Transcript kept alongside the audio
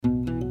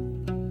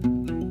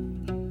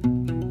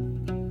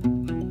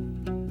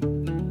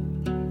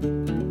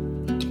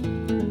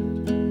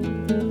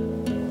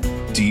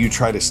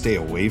try to stay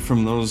away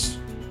from those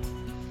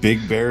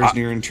big bears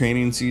during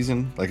training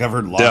season? Like I've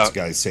heard lots of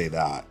guys say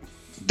that.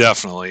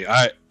 Definitely.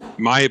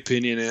 My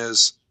opinion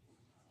is,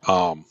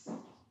 most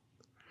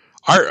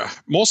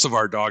of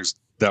our dogs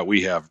that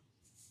we have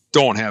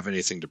don't have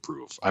anything to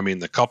prove. I mean,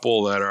 the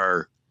couple that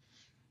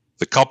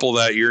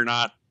you're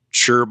not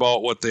sure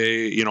about what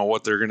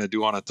they're going to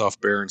do on a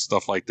tough bear and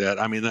stuff like that.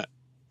 I mean,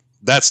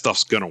 that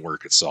stuff's going to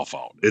work itself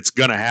out. It's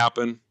going to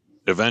happen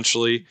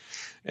eventually.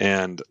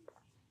 And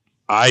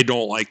I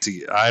don't like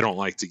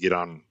to get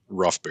on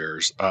rough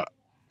bears.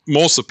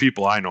 Most of the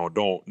people I know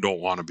don't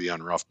want to be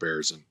on rough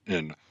bears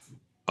in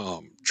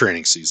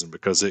training season,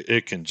 because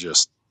it can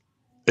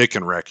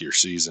wreck your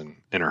season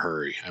in a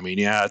hurry. I mean,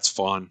 yeah, it's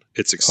fun.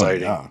 It's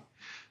exciting. Oh, yeah.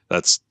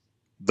 That's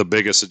the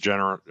biggest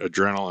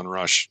adrenaline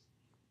rush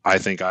I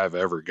think I've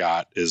ever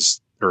got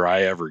is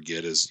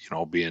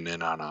being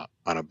in on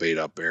a bait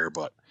up bear.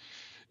 But,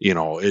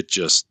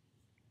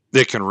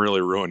 it can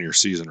really ruin your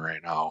season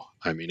right now.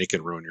 I mean, it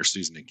can ruin your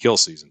season and kill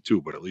season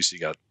too, but at least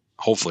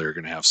hopefully you're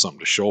going to have something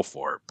to show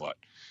for it. But,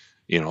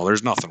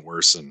 there's nothing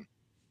worse than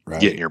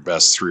getting your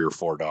best 3 or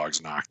 4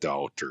 dogs knocked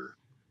out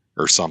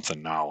or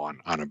something now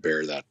on a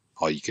bear that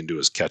all you can do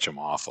is catch them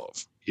off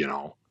of,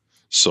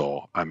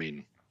 So, I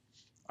mean,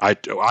 I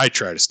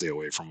try to stay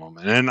away from them,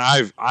 and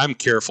I'm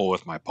careful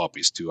with my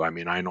puppies too. I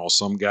mean, I know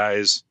some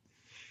guys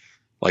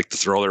like to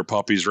throw their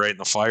puppies right in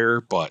the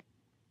fire, but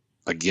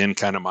again,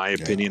 kind of my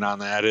opinion on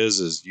that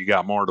is you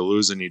got more to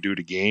lose than you do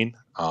to gain.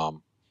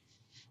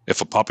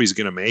 If a puppy's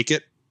going to make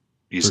it,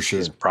 he's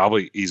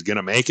going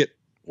to make it,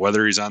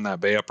 whether he's on that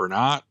bay up or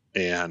not.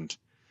 And,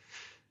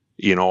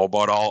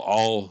 about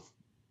all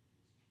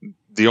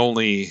the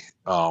only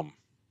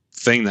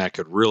thing that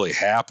could really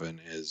happen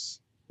is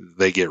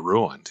they get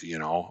ruined,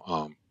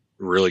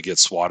 really get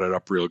swatted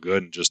up real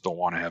good and just don't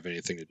want to have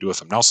anything to do with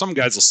them. Now, some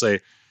guys will say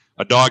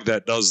a dog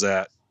that does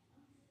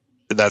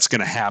that's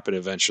going to happen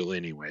eventually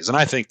anyways. And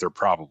I think there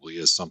probably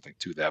is something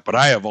to that. But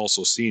I have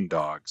also seen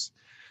dogs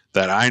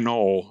that I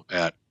know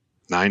at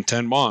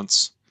 9-10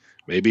 months,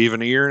 maybe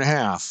even a year and a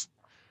half,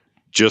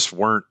 just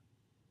weren't,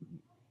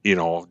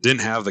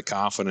 didn't have the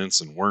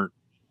confidence and weren't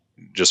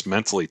just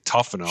mentally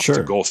tough enough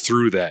to go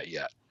through that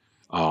yet.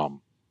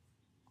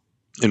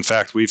 In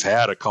fact, we've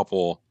had a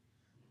couple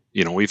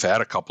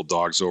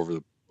dogs over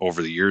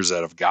the years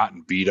that have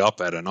gotten beat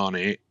up at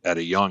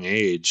a young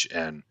age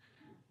and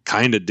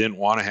kind of didn't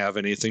want to have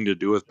anything to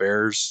do with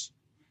bears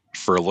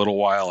for a little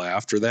while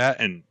after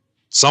that. And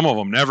some of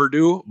them never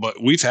do,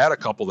 but we've had a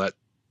couple that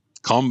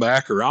come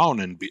back around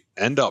and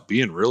end up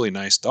being really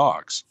nice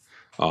dogs.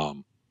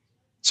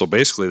 So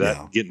basically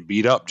getting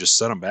beat up just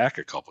set them back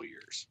a couple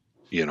years,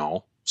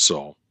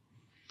 so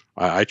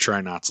I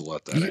try not to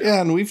let that happen.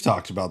 Yeah. And we've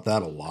talked about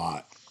that a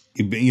lot,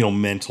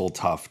 mental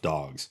tough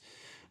dogs.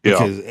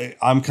 Because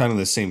I'm kind of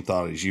the same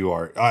thought as you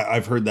are.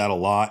 I've heard that a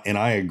lot, and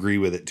I agree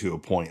with it to a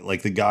point.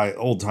 Like the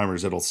old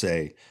timers that'll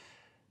say,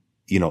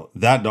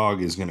 that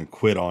dog is going to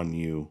quit on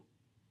you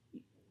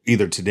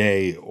either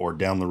today or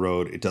down the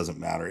road. It doesn't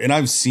matter. And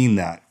I've seen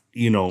that,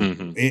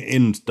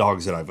 in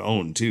dogs that I've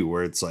owned too,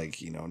 where it's like,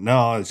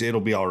 no,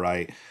 it'll be all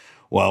right.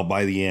 Well,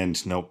 by the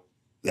end, nope,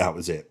 that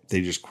was it.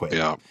 They just quit.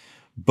 Yeah.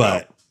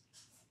 But,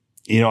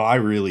 I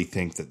really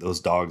think that those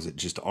dogs that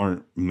just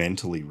aren't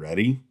mentally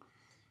ready,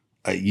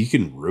 you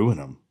can ruin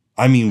them.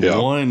 I mean,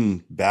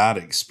 one bad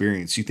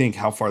experience, you think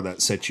how far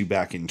that sets you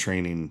back in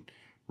training,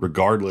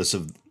 regardless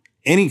of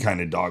any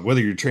kind of dog, whether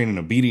you're training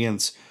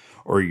obedience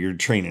or you're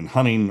training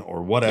hunting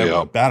or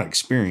whatever, bad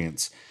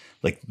experience.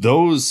 Like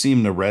those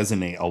seem to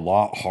resonate a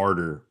lot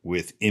harder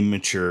with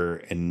immature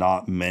and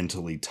not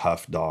mentally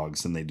tough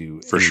dogs than they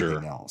do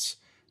anything else.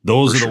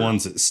 Those are the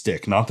ones that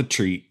stick, not the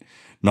treat,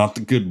 not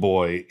the good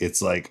boy.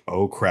 It's like,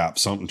 oh crap,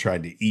 something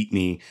tried to eat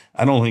me.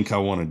 I don't think I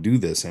want to do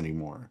this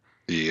anymore.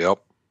 Yep.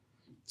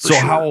 So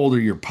how old are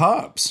your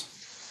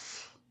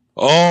pups?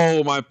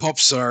 Oh, my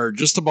pups are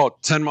just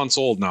about 10 months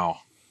old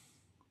now.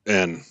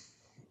 And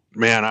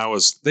man,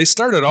 they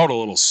started out a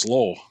little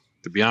slow,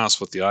 to be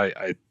honest with you.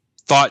 I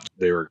thought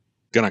they were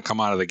going to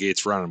come out of the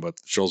gates running, but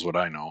it shows what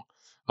I know.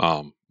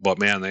 But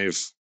man,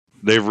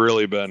 they've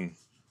really been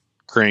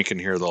cranking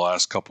here the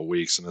last couple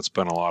weeks, and it's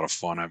been a lot of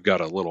fun. I've got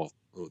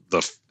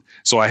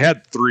so I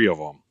had 3 of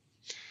them,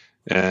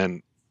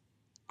 and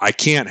I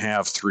can't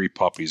have 3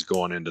 puppies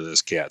going into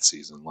this cat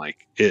season.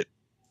 Like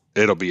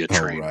it'll be a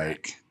train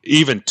wreck.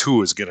 Even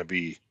 2 is going to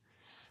be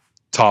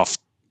tough,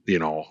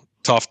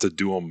 tough to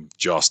do them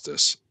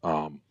justice.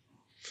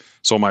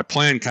 So my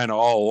plan kind of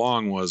all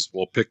along was,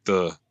 we'll pick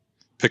the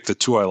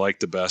 2 I like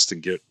the best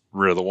and get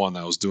rid of the one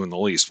that was doing the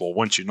least. Well,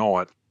 once you know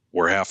it,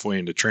 we're halfway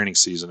into training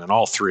season, and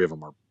all 3 of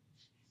them are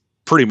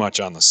pretty much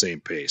on the same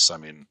pace. I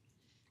mean,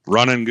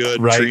 running good,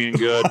 treeing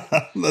good.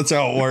 That's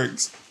how it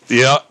works.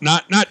 Yeah,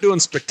 not doing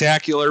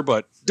spectacular,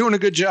 but doing a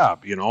good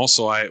job,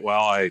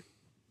 So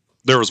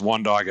there was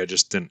one dog I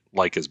just didn't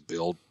like his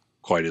build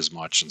quite as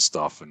much and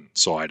stuff, and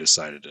so I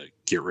decided to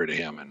get rid of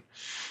him. And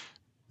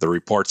the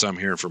reports I'm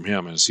hearing from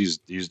him is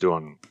he's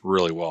doing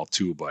really well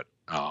too. But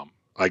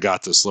I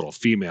got this little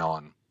female,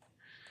 and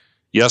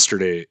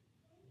yesterday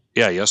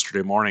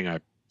yesterday morning I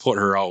put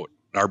her out.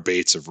 Our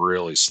baits have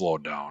really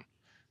slowed down.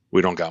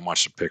 We don't got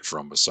much to pick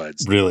from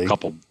besides really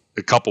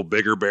a couple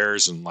bigger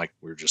bears, and like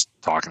we were just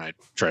talking, I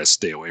try to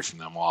stay away from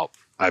them. Well,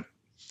 I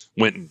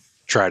went and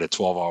tried a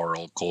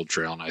 12-hour-old cold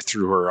trail, and I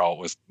threw her out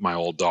with my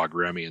old dog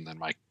Remy, and then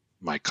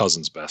my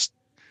cousin's best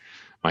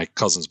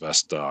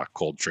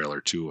cold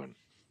trailer too. And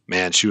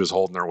man, she was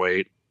holding her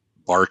weight,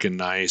 barking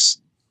nice,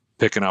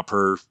 picking up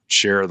her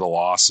share of the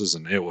losses,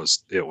 and it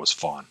was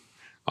fun.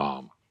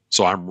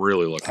 So I'm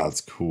really looking.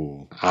 That's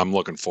cool. I'm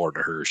looking forward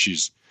to her.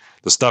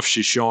 The stuff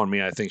she's showing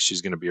me. I think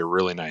she's going to be a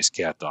really nice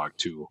cat dog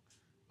too.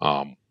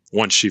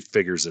 Once she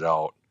figures it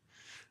out,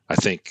 I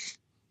think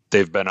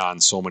they've been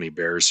on so many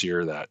bears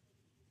here that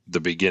the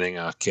beginning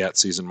of cat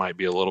season might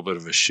be a little bit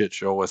of a shit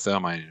show with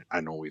them.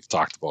 I know we've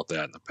talked about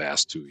that in the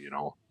past too,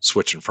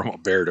 switching from a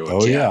bear to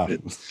a cat. Yeah.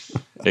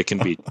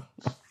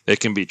 It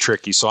can be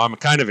tricky. So I'm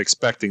kind of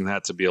expecting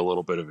that to be a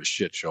little bit of a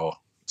shit show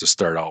to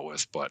start out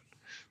with, but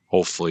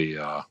hopefully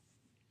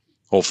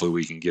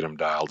we can get them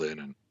dialed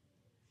in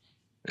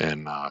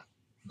and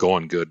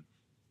going good,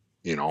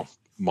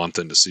 month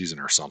into season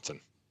or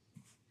something.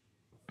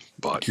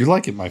 But you're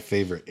like at my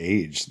favorite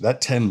age.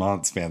 That 10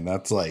 months, man,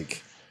 that's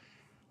like,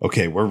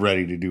 okay, we're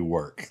ready to do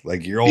work.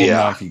 Like you're old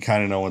enough, you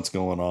kind of know what's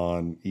going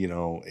on.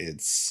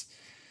 It's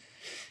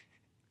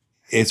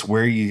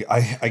where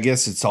I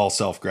guess it's all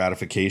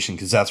self-gratification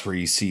because that's where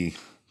you see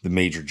the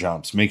major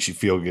jumps. Makes you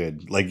feel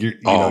good. Like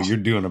you're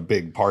doing a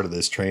big part of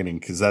this training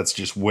because that's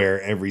just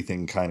where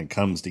everything kind of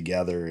comes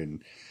together.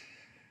 And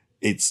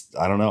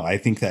I don't know. I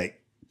think that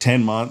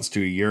 10 months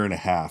to a year and a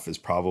half is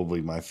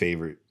probably my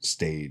favorite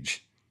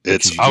stage.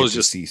 I was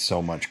just see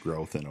so much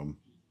growth in them.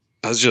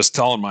 I was just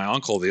telling my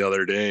uncle the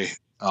other day.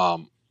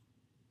 I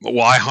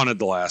hunted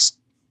the last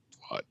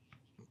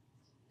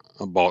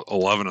about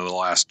 11 of the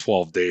last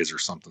 12 days or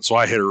something. So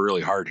I hit her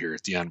really hard here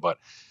at the end, but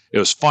it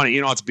was funny.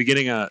 At the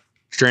beginning of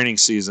training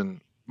season,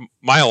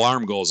 my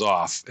alarm goes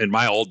off and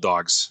my old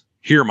dogs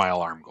hear my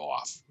alarm go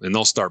off and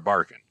they'll start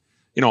barking,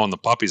 and the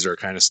puppies are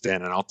kind of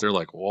standing out there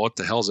like, well, what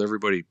the hell's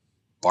everybody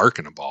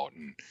barking about?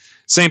 And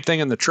same thing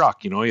in the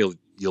truck,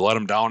 you let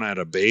them down at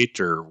a bait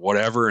or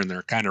whatever, and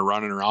they're kind of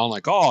running around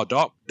like, oh,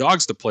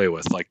 dogs to play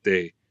with. Like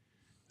they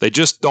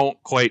just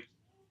don't quite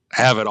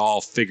have it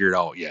all figured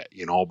out yet,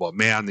 but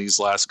man, these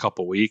last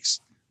couple weeks,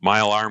 my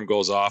alarm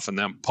goes off and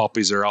them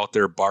puppies are out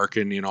there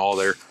barking,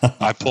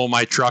 I pull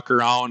my truck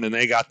around and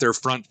they got their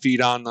front feet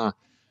on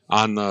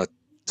the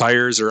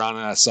tires or on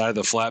that side of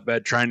the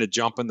flatbed trying to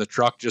jump in the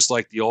truck just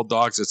like the old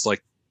dogs. It's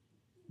like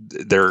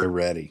they're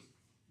ready.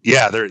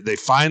 Yeah, they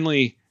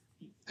finally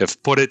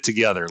have put it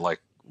together, like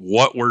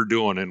what we're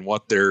doing and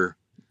what their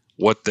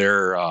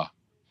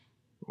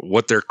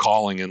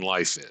calling in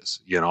life is,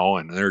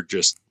 and they're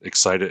just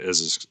excited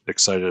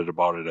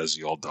about it as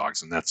the old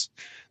dogs. And that's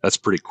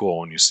pretty cool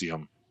when you see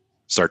them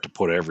start to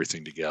put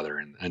everything together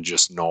and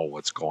just know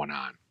what's going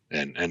on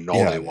and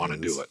know they want to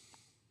do it.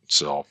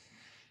 So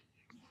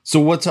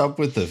what's up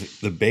with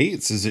the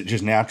baits? Is it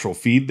just natural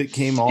feed that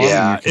came on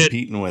and you're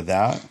competing with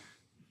that?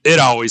 It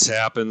always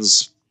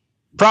happens.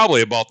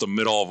 Probably about the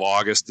middle of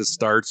August it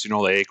starts,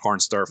 the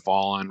acorns start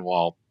falling.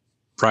 Well,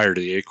 prior to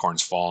the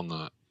acorns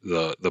falling,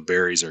 the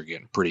berries are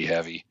getting pretty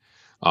heavy.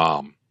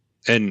 And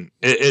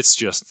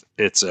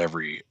it's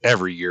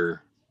every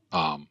year.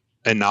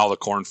 And now the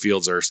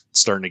cornfields are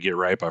starting to get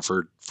ripe. I've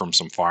heard from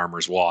some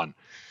farmers. Well, and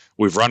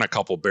we've run a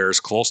couple bears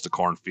close to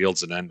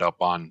cornfields and end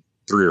up on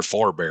 3 or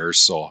 4 bears.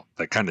 So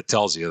that kind of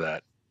tells you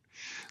that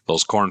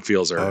those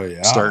cornfields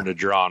are starting to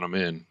draw them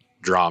in.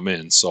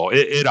 So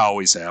it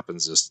always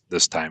happens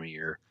this time of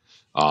year.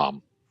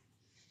 But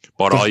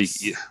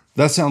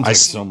that sounds like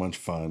so much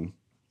fun.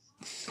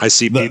 I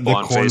see people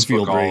on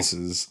Facebook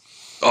races.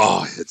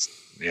 Oh,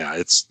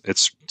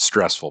 it's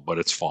stressful, but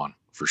it's fun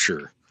for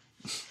sure.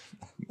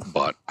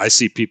 But I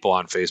see people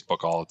on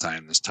Facebook all the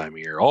time this time of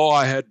year. Oh,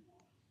 I had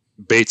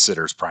bait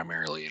sitters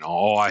primarily,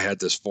 Oh, I had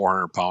this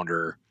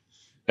 400-pounder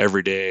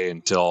every day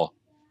until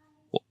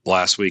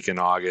last week in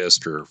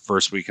August or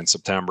first week in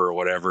September or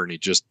whatever, and he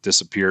just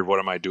disappeared. What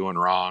am I doing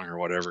wrong or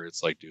whatever?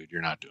 It's like, dude,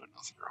 you're not doing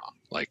nothing wrong.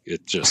 Like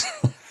it just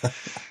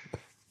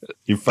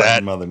you're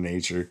fighting Mother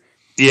Nature.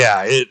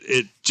 Yeah,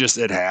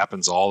 it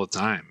happens all the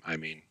time. I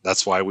mean,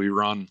 that's why we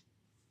run.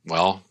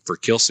 Well, for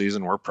kill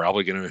season, we're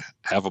probably going to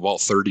have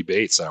about 30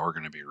 baits that we're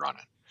going to be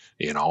running.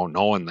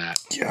 Knowing that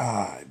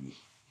God,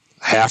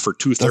 half or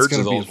 2/3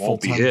 of those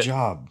won't be hit.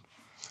 Job.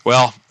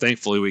 Well,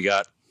 thankfully we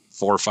got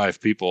 4 or 5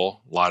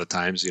 people a lot of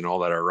times, that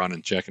are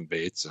running checking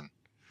baits and,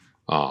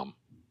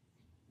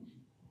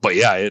 but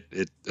yeah,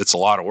 it's a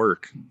lot of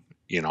work.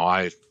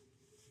 I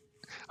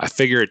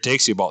figure it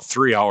takes you about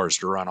 3 hours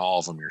to run all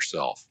of them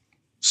yourself.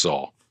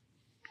 So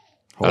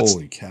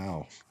holy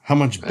cow. How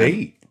much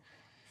bait?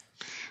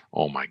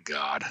 Oh my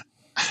God.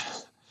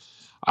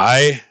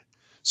 I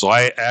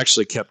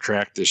actually kept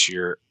track this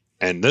year,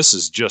 and this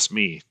is just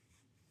me.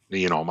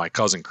 My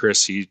cousin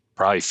Chris, he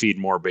probably feed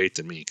more bait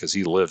than me because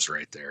he lives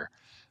right there.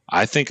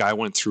 I think I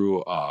went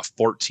through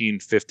 14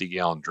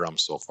 50-gallon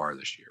drums so far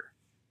this year.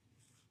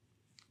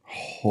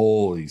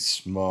 Holy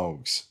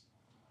smokes.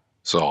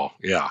 So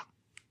yeah,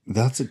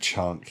 that's a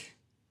chunk.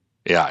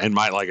 Yeah, and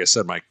like I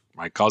said, my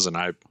cousin,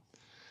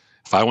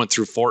 if I went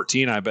through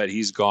 14, I bet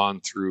he's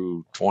gone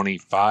through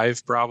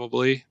 25,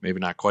 probably, maybe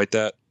not quite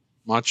that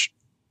much.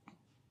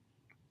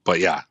 But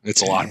yeah,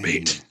 it's a lot of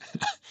bait.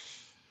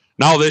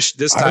 Now this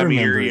time of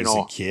year, as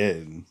a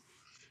kid.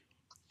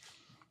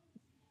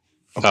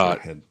 Go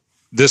ahead.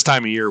 This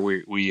time of year,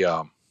 we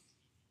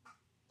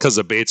because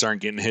the baits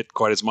aren't getting hit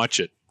quite as much,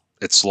 it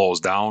slows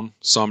down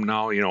some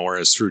now.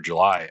 Whereas through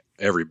July,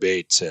 every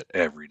bait's hit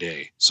every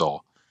day.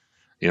 So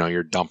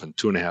you're dumping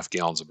 2.5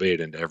 gallons of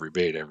bait into every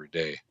bait every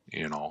day.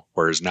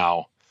 Whereas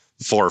now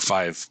 4 or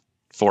 5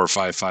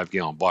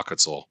 5-gallon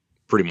buckets will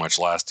pretty much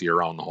last you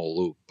around the whole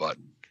loop. But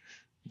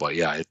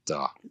yeah, it's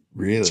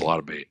a lot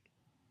of bait.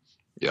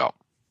 Yeah.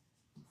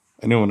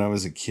 I know when I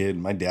was a kid,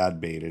 my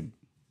dad baited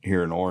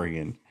here in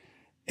Oregon,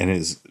 and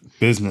his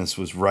business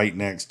was right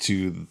next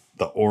to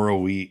the Oro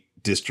Wheat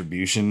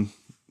distribution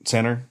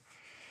center.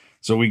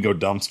 So we'd go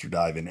dumpster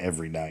diving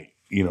every night,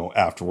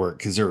 after work,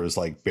 because there was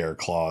like bear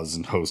claws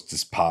and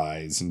Hostess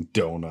pies and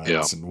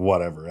donuts and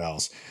whatever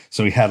else.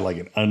 So we had like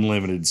an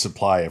unlimited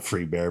supply of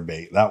free bear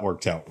bait. That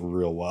worked out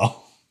real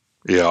well.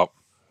 Yeah.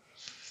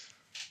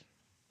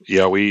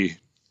 Yeah, we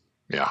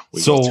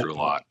go through a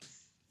lot.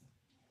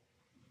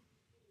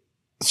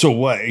 So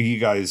what, are you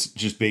guys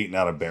just baiting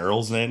out of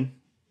barrels then?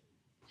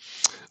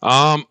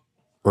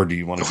 Or do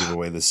you want to give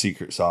away the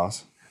secret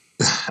sauce?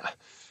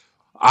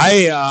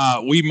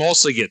 We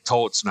mostly get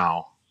totes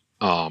now.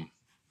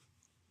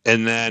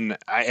 And then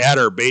at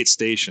our bait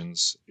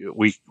stations,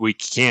 we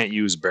can't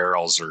use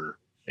barrels or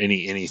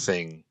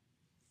anything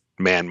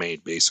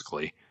man-made,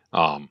 basically.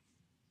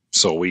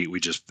 So we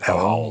just have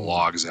all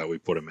logs that we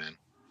put them in.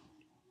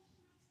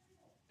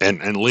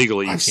 And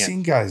legally, I've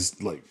seen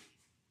guys like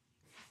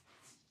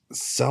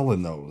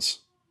selling those.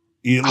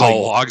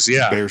 Logs,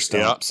 yeah. Bear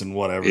stumps and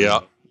whatever.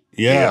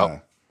 Yeah.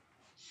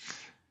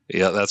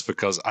 That's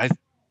because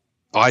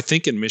I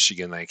think in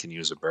Michigan they can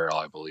use a barrel,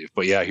 I believe.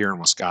 But yeah, here in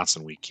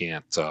Wisconsin we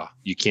can't.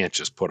 You can't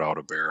just put out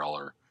a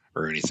barrel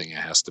or anything. It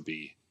has to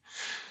be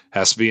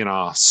in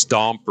a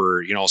stump,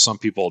 or some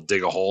people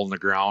dig a hole in the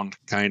ground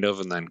kind of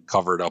and then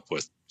cover it up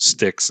with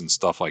sticks and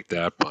stuff like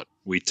that. But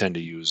we tend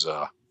to use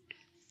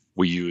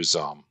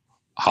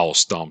hollow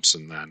stumps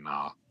and then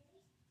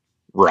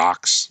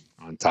rocks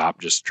on top,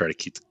 just to try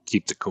to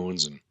keep the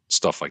coons and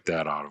stuff like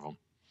that out of them,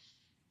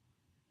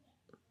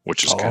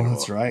 which is kind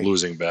of a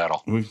losing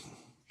battle.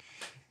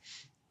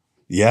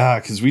 Yeah,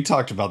 because we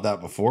talked about that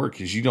before,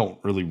 because you don't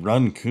really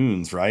run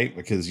coons, right?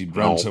 Because you'd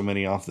run so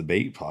many off the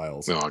bait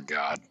piles. Oh,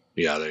 God.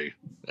 Yeah,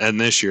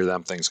 and this year,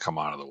 them things come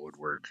out of the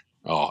woodwork.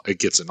 Oh, it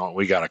gets annoying.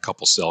 We got a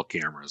couple cell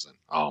cameras, and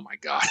oh, my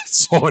God,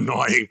 it's so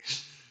annoying.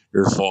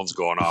 Your phone's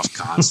going off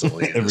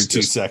constantly. Every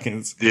 2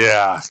 seconds.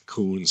 Yeah,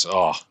 coons.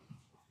 Oh,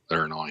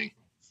 they're annoying.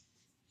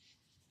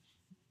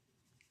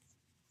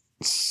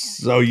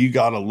 So you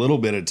got a little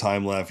bit of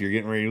time left. You're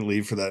getting ready to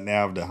leave for that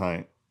NAVHDA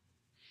hunt.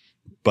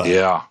 But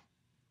yeah,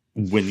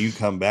 when you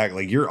come back,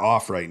 like, you're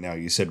off right now,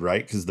 you said,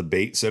 right? Because the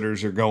bait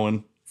setters are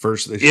going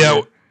first this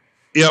year.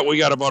 Yeah, we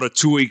got about a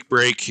 2-week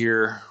break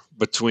here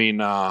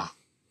between, I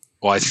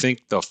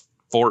think the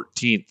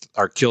 14th,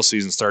 our kill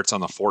season starts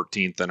on the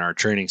 14th, and our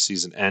training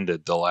season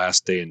ended the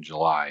last day in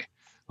July.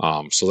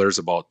 So there's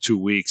about 2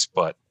 weeks,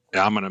 but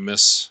I'm going to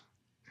miss,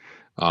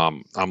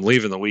 I'm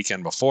leaving the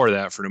weekend before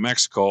that for New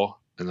Mexico,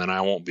 and then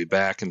I won't be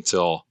back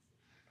until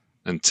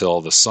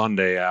the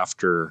Sunday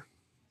after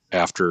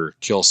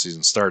kill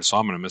season starts. So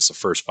I'm going to miss the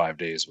first 5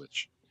 days,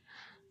 which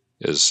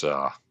is,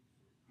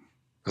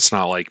 it's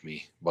not like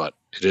me, but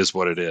it is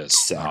what it is.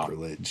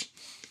 Sacrilege.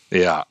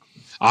 Yeah.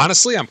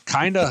 Honestly,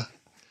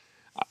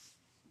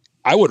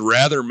 I would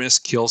rather miss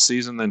kill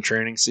season than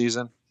training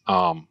season.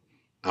 I'm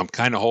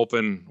kind of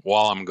hoping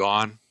while I'm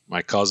gone,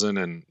 my cousin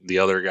and the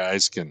other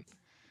guys can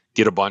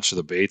get a bunch of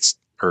the baits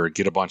or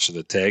get a bunch of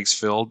the tags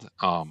filled.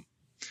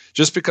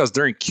 Just because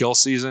during kill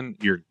season,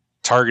 you're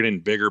targeting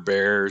bigger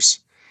bears.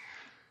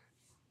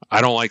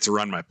 I don't like to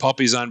run my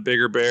puppies on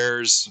bigger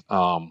bears.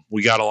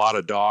 We got a lot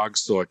of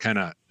dogs, so it kind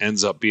of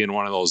ends up being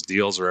one of those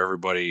deals where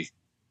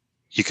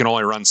you can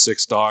only run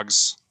 6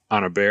 dogs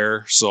on a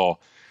bear. So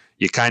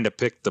you kind of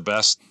pick the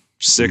best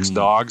 6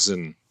 dogs,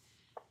 and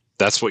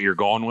that's what you're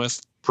going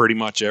with pretty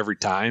much every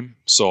time.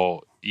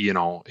 So,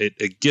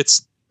 it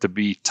gets to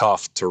be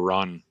tough to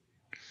run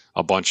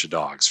a bunch of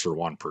dogs for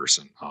one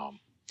person.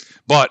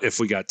 But if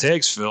we got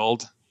tags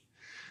filled,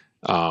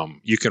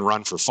 you can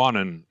run for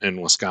fun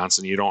in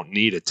Wisconsin. You don't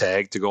need a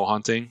tag to go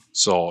hunting.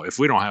 So if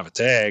we don't have a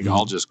tag,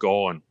 I'll just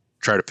go and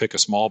try to pick a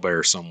small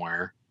bear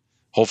somewhere.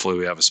 Hopefully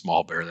we have a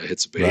small bear that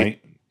hits a bait,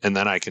 right? And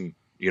then I can,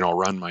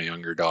 run my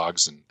younger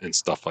dogs and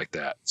stuff like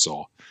that.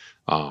 So,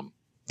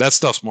 that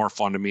stuff's more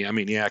fun to me. I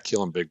mean, yeah,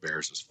 killing big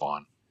bears is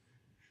fun,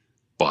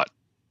 but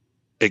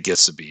it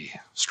gets to be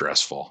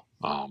stressful.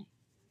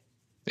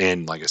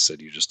 And like I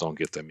said, you just don't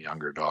get them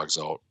younger dogs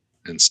out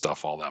and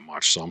stuff all that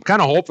much. So I'm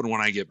kind of hoping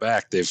when I get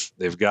back,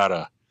 they've got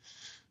a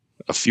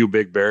few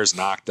big bears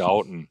knocked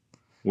out, and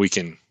we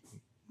can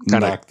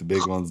knock the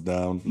big ones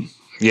down.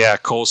 Yeah,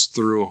 coast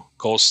through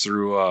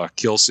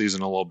kill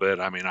season a little bit.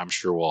 I mean, I'm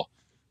sure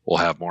we'll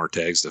have more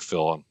tags to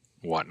fill and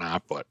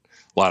whatnot, but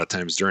a lot of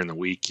times during the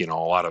week,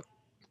 of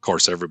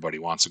course, everybody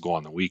wants to go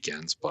on the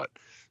weekends, but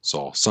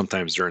so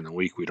sometimes during the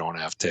week we don't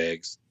have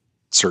tags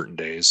certain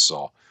days,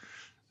 so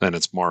then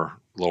it's a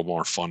little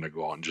more fun to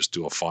go out and just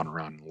do a fun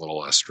run, a little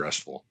less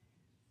stressful.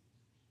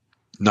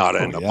 Not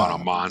end up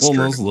on a monster.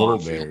 Well, those little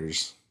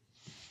bears.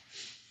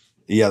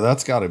 Yeah,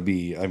 that's got to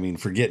be. I mean,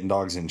 for getting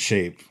dogs in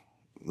shape,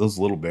 those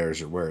little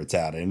bears are where it's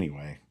at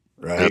anyway,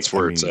 right? That's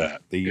where it's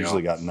at. They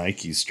usually got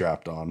Nikes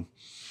strapped on.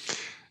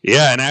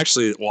 Yeah, and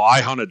actually,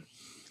 I hunted,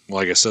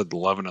 like I said,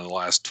 11 of the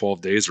last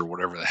 12 days or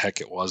whatever the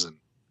heck it was. And,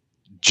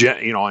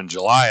 in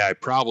July, I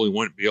probably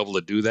wouldn't be able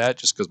to do that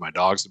just because my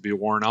dogs would be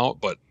worn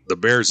out. But the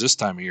bears this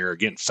time of year are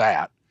getting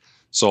fat.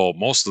 So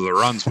most of the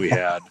runs we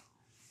had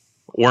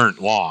weren't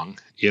long,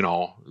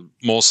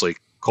 mostly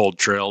cold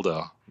trail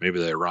to maybe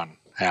they run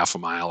half a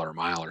mile or a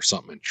mile or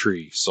something in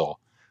tree. So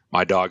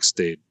my dogs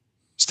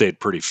stayed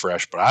pretty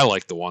fresh. But I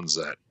like the ones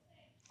that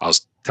I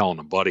was telling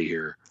a buddy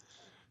here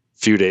a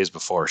few days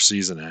before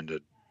season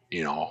ended,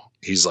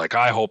 he's like,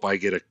 I hope I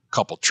get a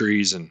couple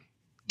trees and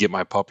get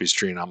my puppies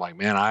tree. And I'm like,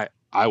 man,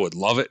 I would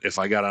love it if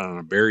I got on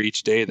a bear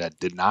each day that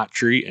did not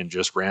tree and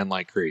just ran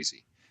like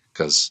crazy,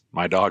 because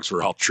my dogs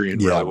were all treeing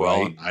really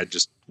well. And I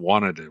just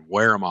wanted to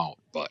wear them out,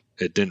 but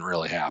it didn't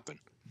really happen.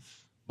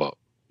 But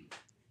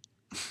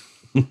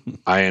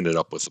I ended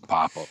up with the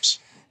pop-ups.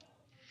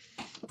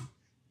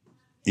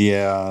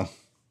 Yeah.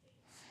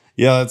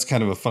 Yeah, that's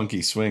kind of a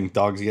funky swing.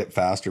 Dogs get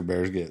faster,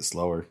 bears get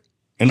slower.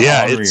 And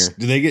hungrier.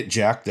 Do they get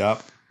jacked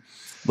up?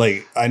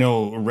 Like, I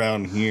know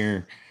around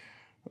here,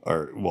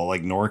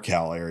 like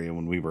NorCal area,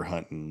 when we were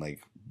hunting,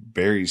 like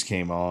berries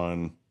came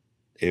on,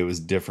 it was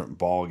different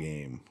ball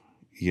game.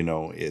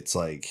 It's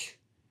like,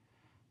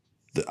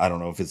 I don't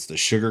know if it's the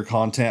sugar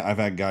content. I've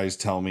had guys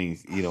tell me,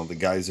 the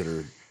guys that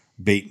are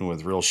baiting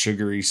with real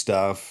sugary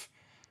stuff,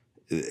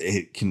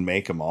 it can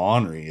make them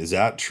ornery. Is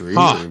that true?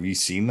 Or have you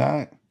seen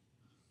that?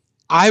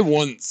 I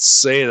wouldn't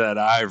say that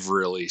I've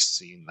really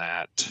seen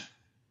that.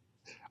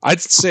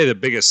 I'd say the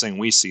biggest thing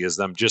we see is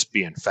them just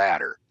being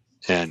fatter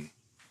and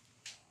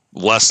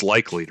less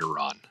likely to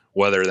run,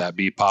 whether that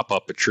be pop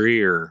up a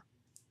tree or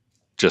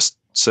just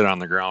sit on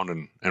the ground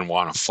and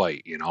want to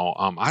fight.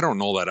 I don't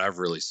know that I've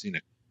really seen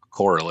a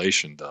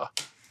correlation to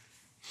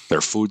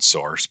their food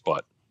source,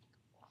 but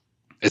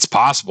it's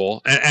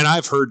possible. And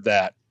I've heard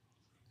that.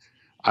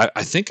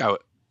 I think I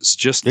was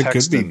just texting.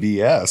 It could be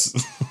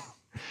BS.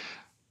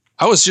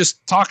 I was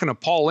just talking to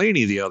Paul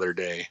Laney the other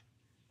day,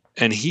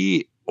 and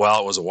it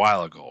was a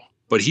while ago,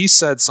 but he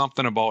said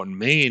something about in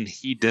Maine,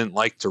 he didn't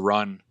like to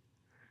run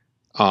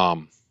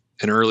in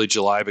early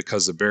July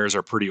because the bears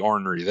are pretty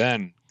ornery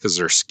then because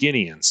they're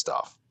skinny and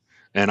stuff.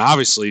 And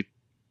obviously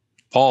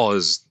Paul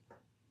is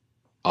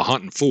a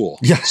hunting fool.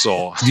 Yeah.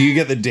 So do you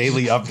get the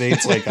daily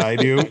updates like I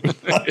do?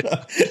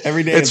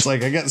 Every day it's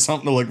like, I got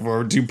something to look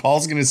forward to.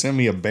 Paul's going to send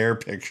me a bear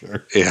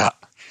picture. Yeah.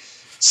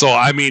 So,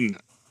 I mean,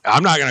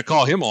 I'm not going to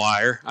call him a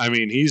liar. I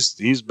mean,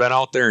 he's been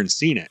out there and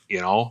seen it,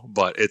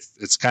 but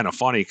it's kind of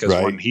funny because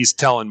when he's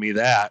telling me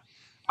that,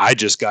 I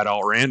just got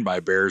outran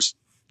by bears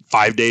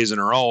 5 days in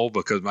a row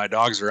because my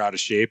dogs are out of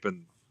shape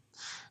and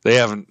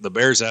the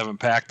bears haven't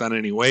packed on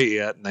any weight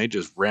yet. And they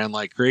just ran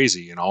like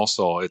crazy,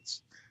 so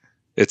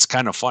it's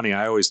kind of funny.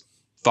 I always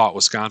thought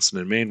Wisconsin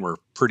and Maine were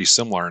pretty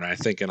similar. And I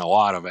think in a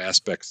lot of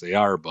aspects they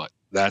are, but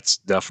that's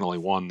definitely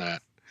one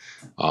that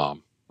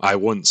I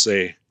wouldn't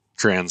say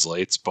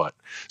translates, but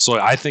so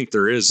I think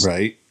there is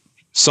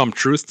some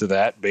truth to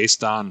that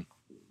based on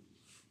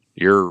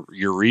your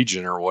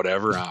region or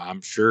whatever.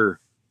 I'm sure,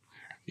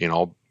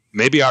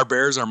 maybe our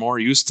bears are more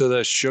used to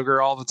the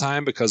sugar all the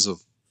time because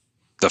of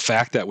the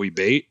fact that we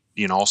bait,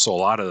 so a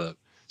lot of the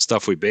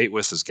stuff we bait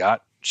with has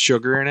got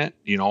sugar in it,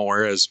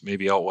 whereas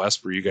maybe out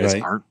west where you guys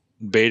aren't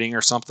baiting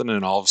or something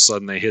and all of a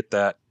sudden they hit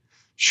that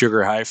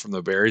sugar high from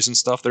the berries and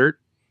stuff, there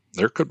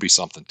could be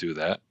something to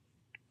that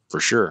for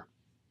sure.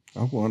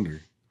 I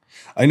wonder.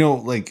 I know,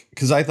 like,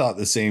 because I thought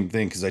the same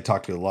thing because I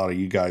talked to a lot of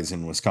you guys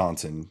in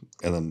Wisconsin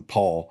and then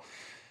Paul.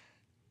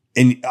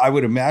 And I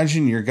would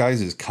imagine your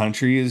guys'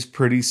 country is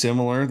pretty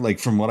similar. Like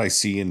from what I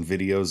see in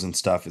videos and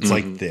stuff, it's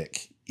like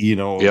thick,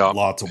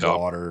 lots of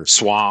water.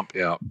 Swamp,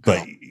 yeah.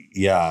 But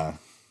yeah,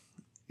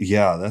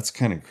 that's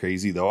kind of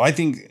crazy though. I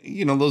think,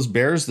 those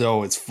bears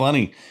though, it's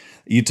funny.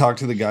 You talk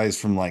to the guys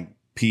from like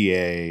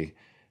PA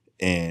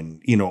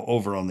and,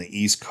 over on the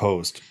East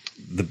Coast,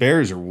 the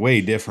bears are way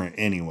different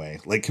anyway.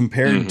 Like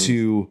compared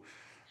to,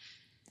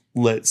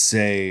 let's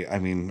say,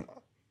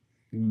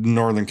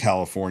 Northern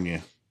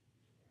California,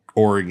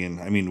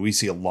 Oregon. We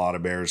see a lot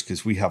of bears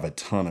because we have a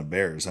ton of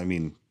bears.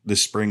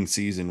 This spring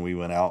season, we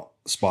went out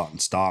spot and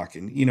stock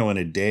and, in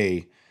a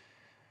day,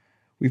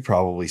 we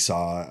probably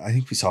saw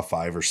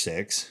 5 or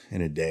 6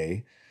 in a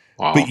day.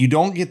 Wow. But you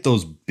don't get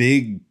those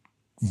big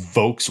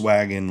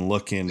Volkswagen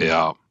looking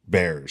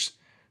bears.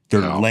 They're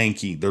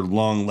lanky. They're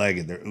long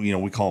legged. They're,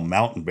 we call them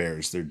mountain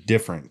bears. They're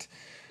different.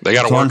 They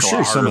got to work. I'm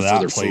sure some of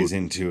that plays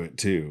into it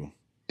too.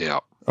 Yeah.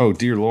 Oh,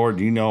 dear Lord,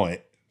 you know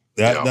it.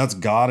 That's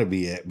got to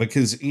be it.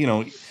 Because,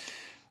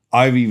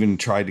 I've even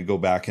tried to go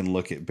back and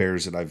look at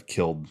bears that I've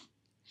killed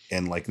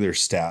and like their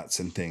stats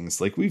and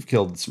things. Like we've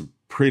killed some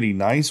pretty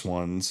nice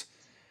ones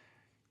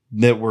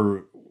that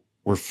were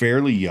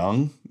fairly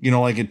young,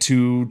 like a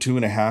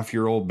 2.5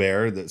 year old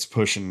bear that's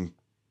pushing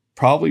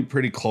probably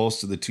pretty close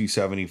to the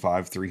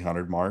 275,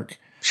 300 mark.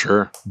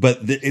 Sure. But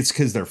it's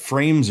because their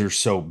frames are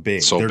so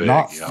big. They're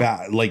not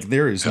fat. Like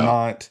there is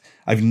not,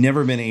 I've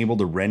never been able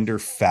to render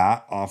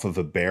fat off of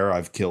a bear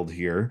I've killed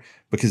here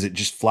because it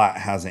just flat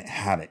hasn't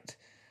had it.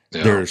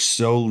 Yeah. They're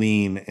so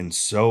lean and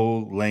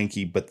so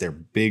lanky, but they're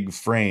big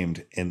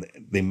framed and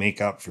they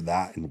make up for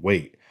that in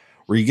weight.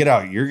 Where you get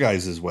out your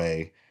guys'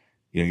 way,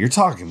 you're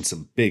talking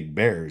some big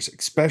bears,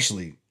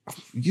 especially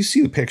you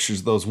see the pictures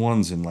of those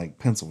ones in like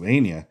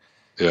Pennsylvania.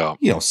 Yeah.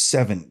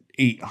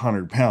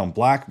 700-800 pound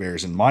black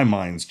bears, and my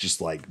mind's just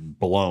like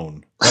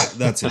blown.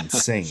 That's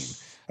insane.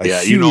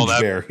 A huge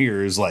bear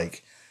here is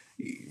like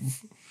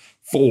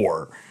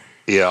 4.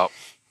 Yeah.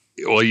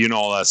 Well,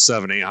 that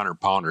 700-800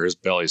 pounder, his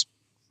belly's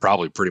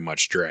probably pretty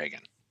much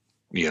dragging.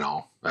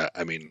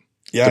 I mean,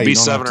 to be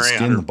 700 or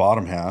 800 the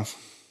bottom half.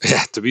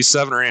 Yeah, to be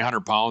 700 or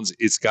 800 pounds,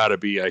 it's got to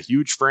be a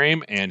huge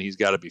frame, and he's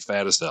got to be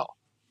fat as hell.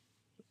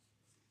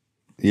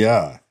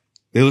 Yeah,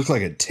 they look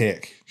like a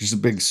tick, just a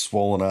big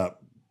swollen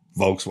up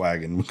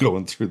Volkswagen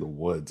going through the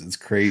woods. It's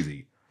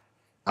crazy.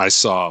 I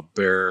saw a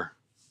bear.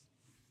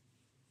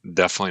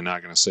 Definitely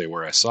not going to say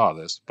where I saw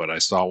this, but I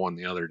saw one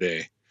the other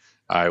day.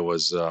 I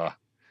was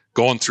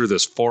going through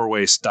this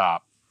 4-way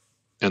stop,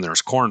 and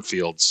there's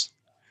cornfields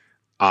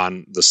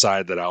on the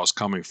side that I was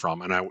coming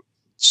from, and I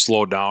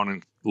slowed down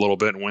a little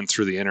bit and went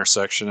through the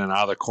intersection, and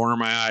out of the corner of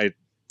my eye,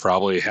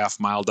 probably a half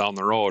mile down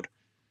the road,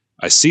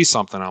 I see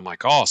something. I'm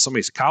like, oh,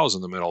 somebody's cow's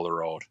in the middle of the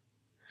road.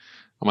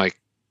 I'm like,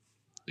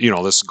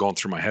 this is going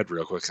through my head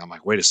real quick. I'm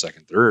like, wait a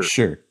second. There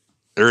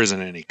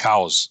isn't any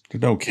cows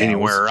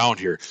anywhere around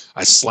here.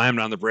 I slammed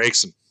on the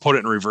brakes and put it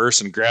in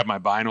reverse and grabbed my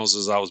binos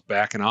as I was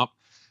backing up.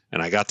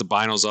 And I got the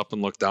binos up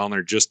and looked down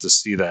there just to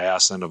see the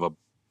ass end of a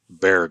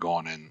bear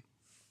going in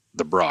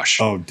the brush.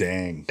 Oh,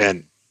 dang.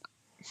 And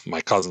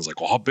my cousin's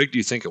like, well, how big do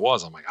you think it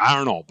was? I'm like, I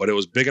don't know, but it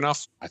was big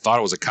enough. I thought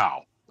it was a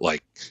cow.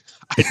 Like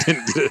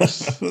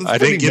I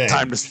didn't get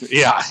time to,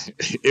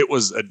 it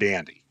was a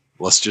dandy.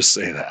 Let's just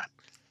say that.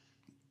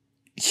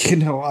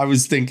 I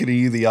was thinking of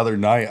you the other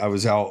night. I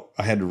was out,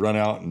 I had to run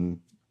out and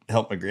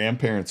help my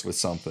grandparents with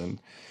something.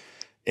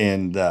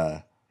 And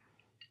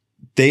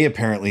they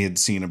apparently had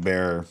seen a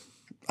bear,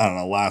 I don't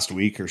know, last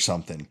week or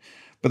something,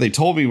 but they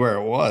told me where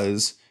it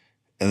was.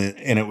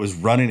 And it was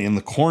running in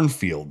the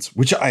cornfields,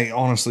 which I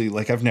honestly,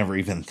 like, I've never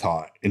even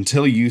thought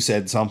until you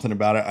said something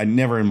about it. I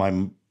never in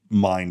my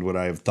mind would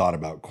I have thought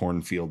about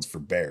cornfields for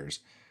bears.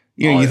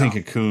 You think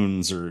of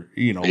coons or,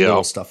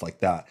 little stuff like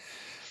that.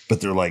 But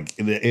they're like,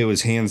 it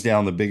was hands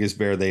down the biggest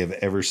bear they have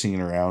ever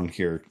seen around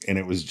here. And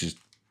it was just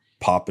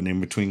popping in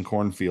between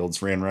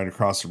cornfields, ran right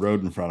across the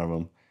road in front of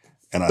them.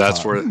 And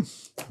that's where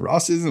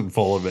Ross isn't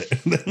full of it.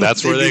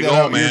 That's where they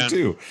go, man.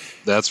 Too.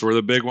 That's where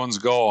the big ones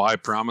go. I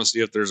promise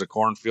you, if there's a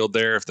cornfield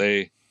there,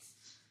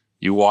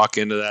 you walk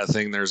into that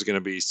thing, there's going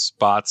to be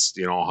spots,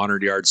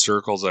 100-yard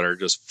circles that are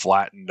just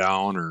flattened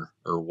down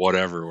or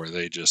whatever, where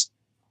they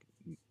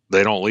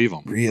don't leave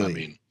them. Really? I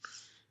mean,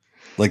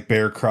 like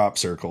bear crop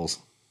circles.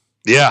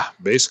 Yeah,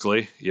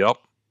 basically. Yep.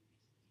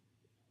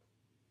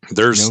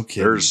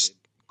 There's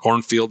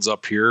cornfields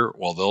up here.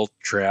 Well, they'll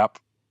trap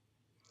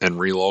and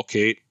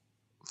relocate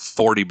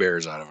 40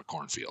 bears out of a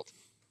cornfield.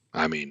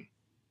 I mean,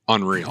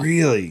 unreal.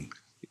 Really?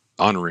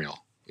 Unreal.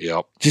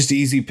 Yep. Just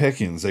easy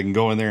pickings. They can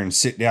go in there and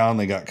sit down.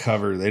 They got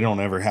cover. They don't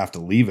ever have to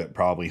leave it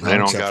probably. They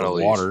don't got to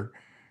leave. Water.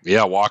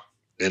 Yeah, walk.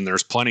 And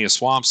there's plenty of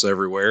swamps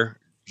everywhere.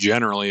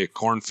 Generally, a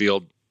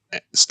cornfield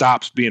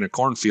stops being a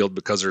cornfield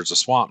because there's a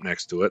swamp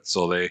next to it.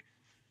 So they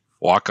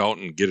walk out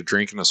and get a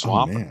drink in the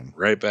swamp and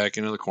right back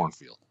into the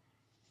cornfield.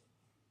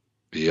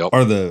 Yep.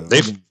 Are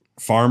the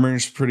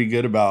farmers pretty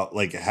good about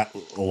like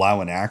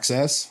allowing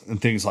access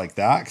and things like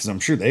that? Because I'm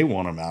sure they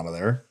want them out of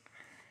there.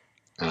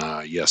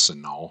 Yes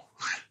and no.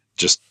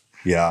 Just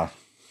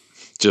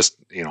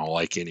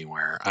like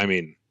anywhere. I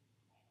mean,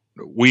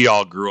 we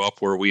all grew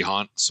up where we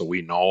hunt, so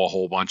we know a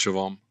whole bunch of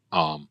them.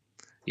 And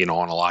a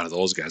lot of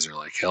those guys are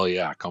like, hell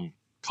yeah, come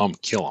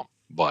kill them.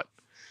 But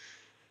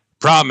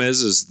problem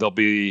is there'll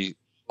be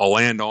a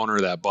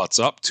landowner that butts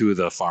up to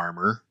the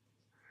farmer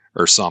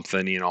or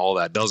something,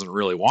 that doesn't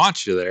really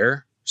want you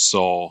there.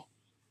 So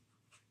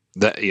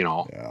that,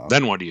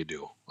 then what do you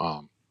do?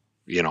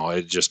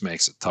 It just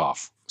makes it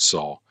tough.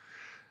 So,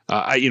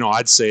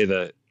 I'd say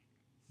that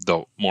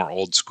the more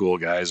old school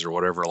guys or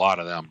whatever, a lot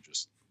of them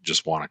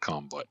just want to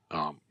come. But,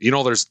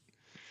 there's,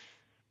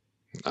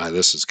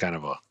 this is kind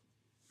of a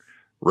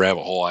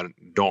rabbit hole I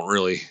don't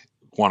really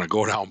want to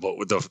go down, but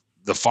with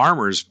the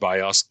farmers by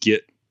us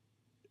get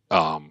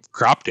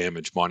crop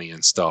damage money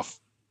and stuff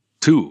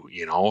too,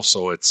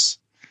 so it's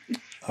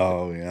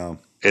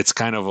it's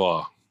kind of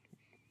a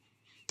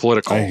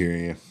political I hear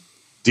you.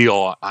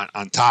 deal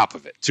on top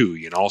of it too,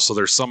 so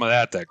there's some of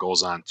that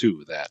goes on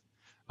too, that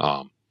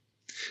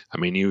I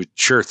mean, you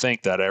sure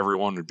think that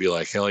everyone would be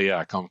like, hell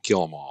yeah, come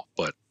kill them all.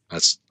 But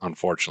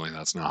unfortunately,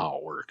 that's not how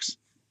it works.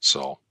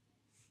 So.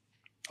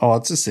 Oh,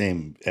 it's the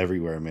same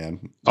everywhere,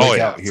 man. Like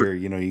out here,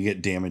 you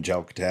get damage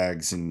elk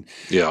tags and,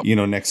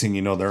 next thing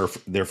you know,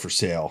 they're for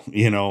sale,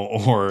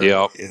 or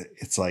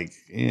it's like,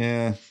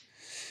 yeah,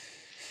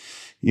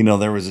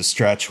 there was a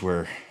stretch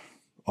where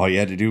all you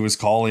had to do was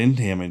call in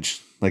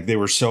damage. Like they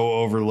were so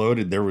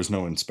overloaded. There was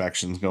no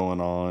inspections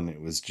going on.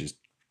 It was just,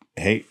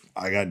 hey,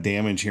 I got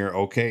damage here.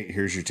 Okay,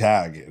 here's your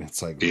tag. And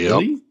it's like,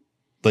 really?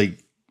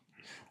 Like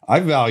I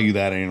value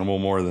that animal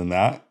more than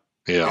that.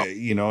 Yeah.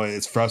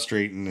 It's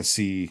frustrating to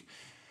see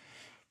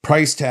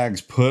price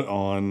tags put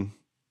on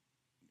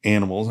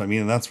animals. I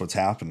mean, that's what's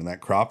happening. That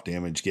crop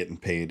damage getting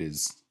paid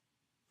is,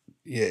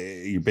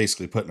 you're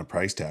basically putting a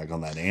price tag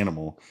on that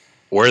animal.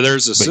 Where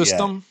there's a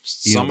system,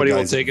 somebody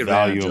will take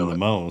advantage of it. The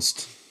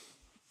most.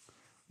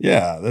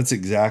 Yeah, that's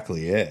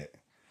exactly it.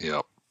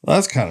 Yep. Well,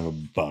 that's kind of a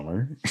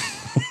bummer.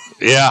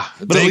 Yeah.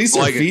 But at least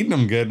they're feeding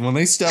them good. When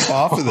they step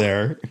off of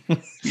there,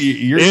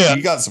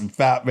 you got some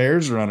fat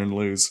bears running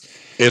loose.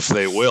 If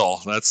they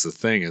will. That's the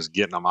thing, is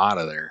getting them out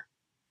of there.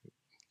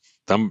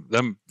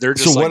 They're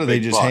just so what do they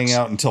just hang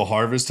out until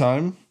harvest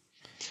time?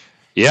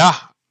 Yeah,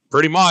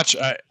 pretty much.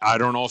 I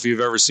don't know if you've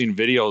ever seen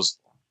videos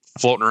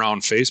floating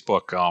around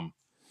Facebook.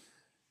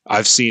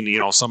 I've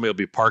seen, somebody will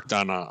be parked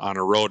on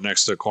a road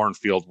next to a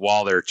cornfield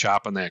while they're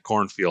chopping that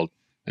cornfield,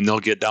 and they'll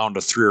get down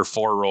to 3 or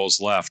 4 rows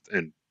left,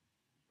 and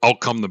out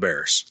come the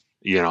bears.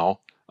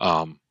 It's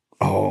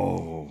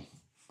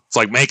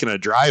like making a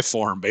drive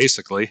for them,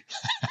 basically.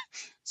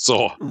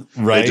 So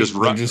right, they just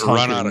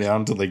run out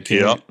down till they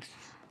can't.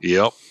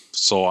 Yep.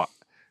 So,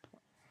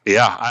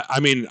 yeah, I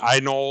mean, I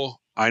know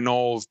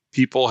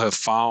people have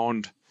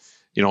found,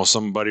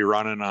 somebody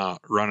running a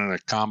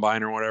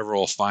combine or whatever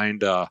will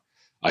find a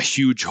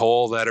huge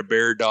hole that a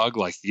bear dug.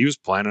 Like he was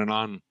planning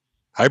on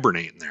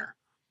hibernating there.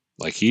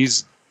 Like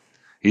he's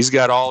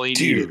got all he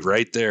needed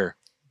right there.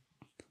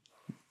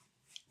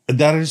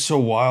 That is so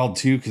wild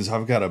too, because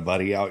I've got a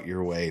buddy out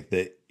your way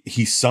that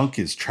he sunk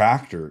his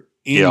tractor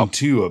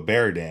into a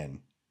bear den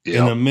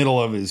in the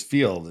middle of his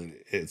field.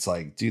 It's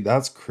like, dude,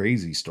 that's a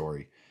crazy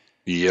story.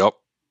 Yep.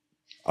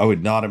 I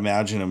would not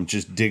imagine him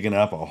just digging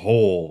up a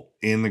hole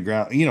in the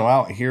ground.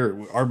 Out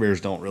here, our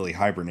bears don't really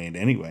hibernate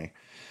anyway,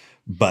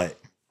 but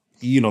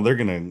they're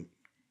going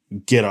to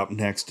get up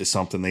next to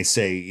something. They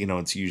say,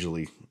 it's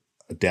usually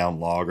a down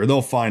log, or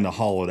they'll find a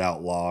hollowed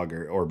out log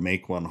or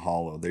make one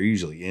hollow. They're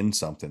usually in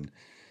something.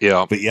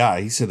 Yeah. But yeah,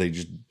 he said they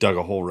just dug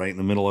a hole right in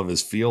the middle of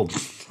his field.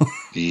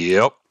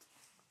 Yep.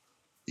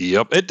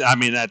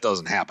 That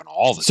doesn't happen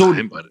all the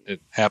time, but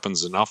it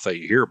happens enough that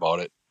you hear about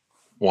it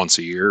once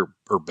a year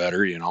or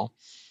better,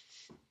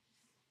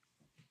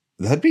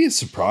 That'd be a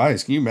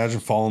surprise. Can you imagine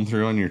falling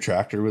through on your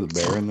tractor with a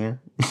bear in there?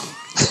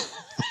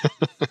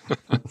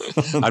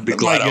 I'd be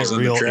glad I was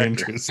real in the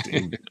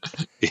interesting.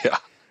 Yeah.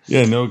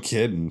 Yeah, no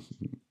kidding.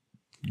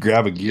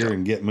 Grab a gear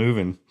and get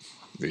moving.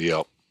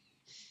 Yep.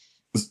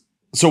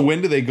 So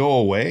when do they go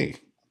away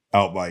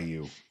out by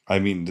you? I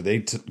mean, do they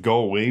go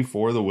away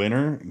for the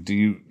winter? Do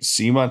you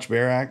see much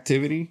bear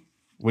activity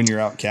when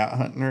you're out cat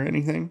hunting or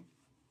anything?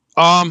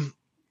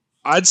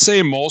 I'd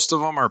say most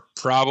of them are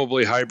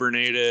probably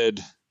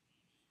hibernated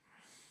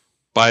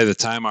by the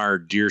time our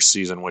deer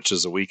season, which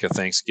is a week of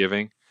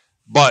Thanksgiving.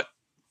 But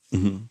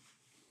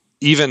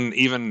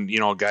even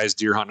guys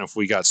deer hunting, if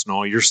we got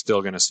snow, you're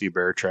still going to see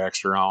bear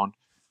tracks around.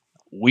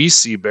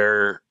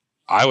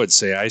 I would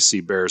say I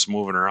see bears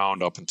moving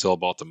around up until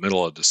about the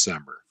middle of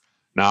December.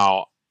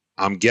 Now,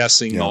 I'm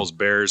guessing those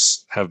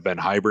bears have been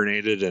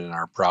hibernated and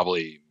are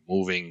probably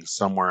moving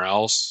somewhere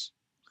else.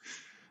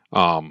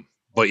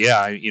 But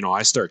yeah,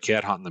 I start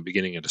cat hunting the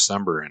beginning of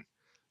December, and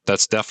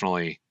that's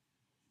definitely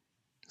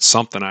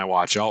something I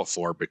watch out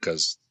for,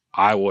 because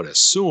I would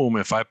assume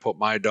if I put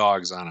my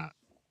dogs on an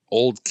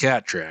old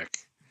cat track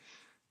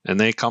and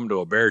they come to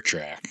a bear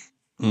track,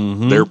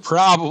 they're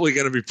probably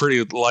going to be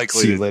pretty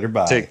likely See you later,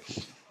 bye.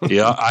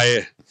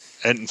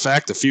 And in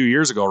fact, a few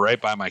years ago,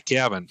 right by my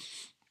cabin,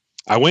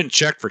 I went and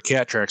checked for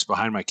cat tracks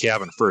behind my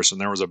cabin first,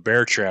 and there was a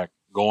bear track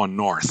going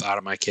north out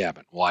of my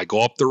cabin. Well, I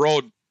go up the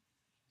road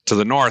to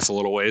the north a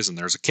little ways, and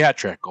there's a cat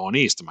track going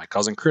east, and my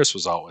cousin Chris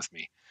was out with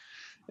me.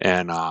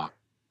 And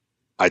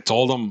I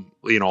told him,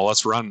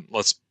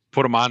 let's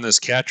put him on this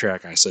cat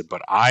track. I said,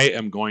 but I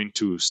am going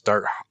to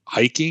start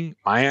hiking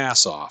my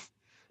ass off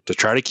to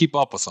try to keep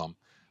up with them,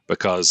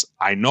 because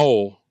I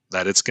know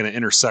that it's going to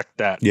intersect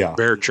that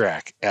bear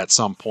track at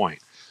some point.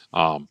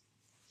 Well,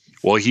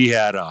 he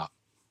had a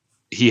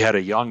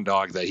young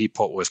dog that he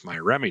put with my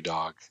Remy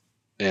dog,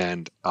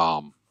 and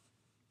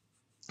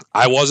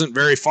I wasn't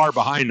very far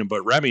behind him,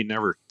 but Remy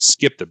never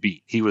skipped a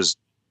beat. He was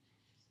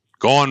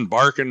going,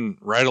 barking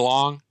right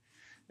along,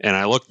 and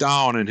I looked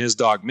down, and his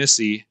dog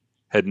Missy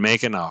had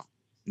making a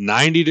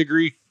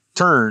 90-degree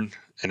turn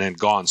and then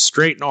gone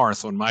straight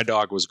north when my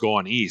dog was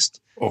going east.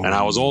 And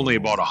I was only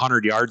about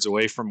 100 yards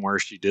away from where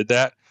she did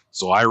that.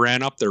 So I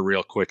ran up there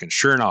real quick, and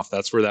sure enough,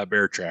 that's where that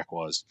bear track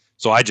was.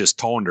 So I just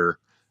toned her.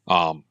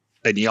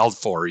 and yelled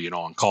for her,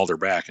 and called her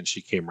back, and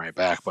she came right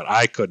back. But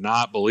I could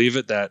not believe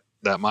it that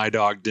my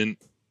dog didn't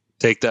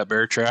take that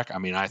bear track. I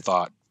mean, I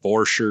thought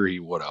for sure he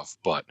would have,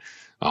 but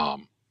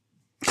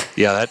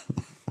yeah,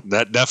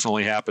 that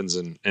definitely happens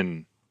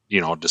in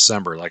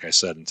December, like I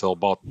said, until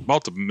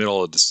about the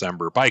middle of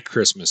December. By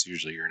Christmas,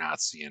 usually you're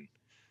not seeing,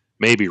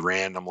 maybe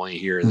randomly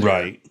here or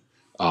there.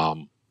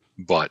 Right.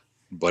 But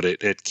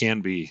it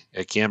can be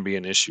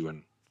an issue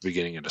in the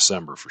beginning of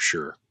December for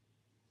sure.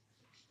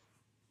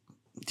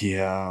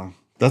 Yeah,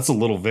 that's a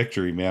little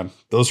victory, man.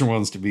 Those are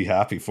ones to be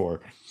happy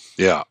for.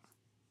 Yeah.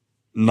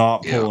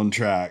 Not pulling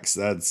tracks.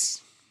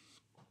 That's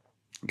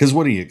because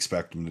what do you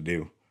expect them to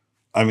do?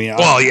 I mean, I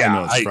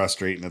know it's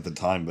frustrating at the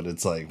time, but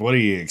it's like, what do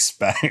you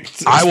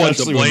expect? I want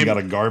to blame, when you got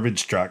a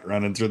garbage truck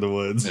running through the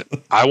woods.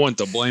 I wouldn't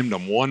have blamed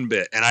them one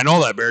bit. And I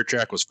know that bear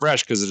track was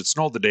fresh because it had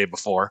snowed the day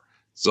before.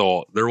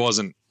 So there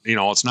wasn't,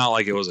 it's not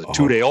like it was a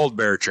 2-day-old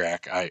bear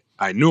track.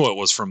 I knew it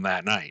was from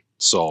that night.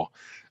 So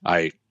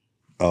I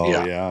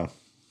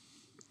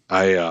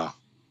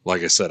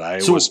like I said,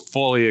 I was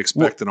fully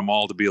expecting them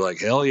all to be like,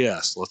 hell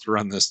yes, let's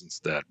run this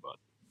instead. But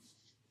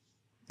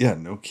yeah,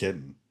 no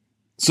kidding.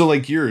 So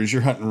like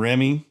you're hunting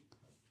Remy,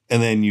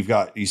 and then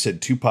you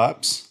said 2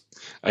 pups.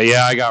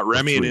 Yeah, I got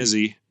Remy and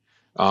Izzy.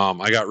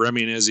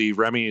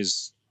 Remy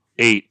is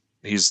 8.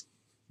 He's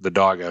the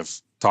dog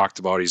I've talked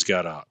about. He's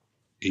got a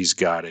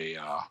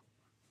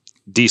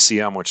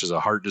DCM, which is a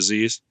heart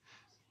disease,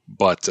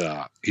 but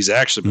he's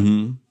actually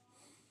been,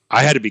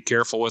 I had to be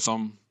careful with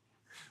him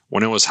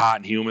when it was hot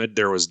and humid.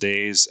 There was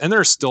days, and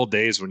there's still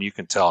days when you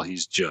can tell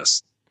he's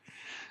just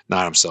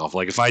not himself.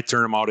 Like if I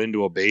turn him out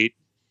into a bait,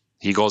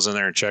 he goes in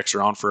there and checks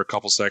around for a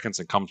couple seconds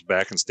and comes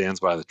back and stands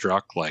by the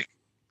truck. Like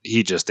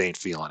he just ain't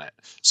feeling it.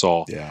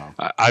 So yeah,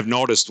 I've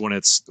noticed when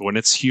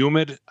it's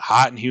humid,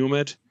 hot and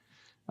humid,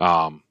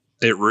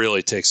 it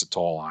really takes a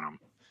toll on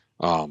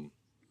him.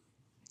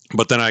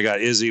 But then I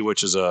got Izzy,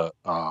 which is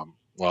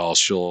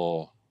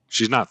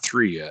she's not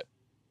 3 yet.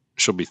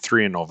 She'll be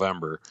 3 in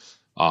November.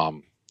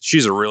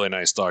 She's a really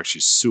nice dog.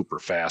 She's super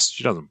fast.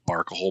 She doesn't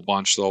bark a whole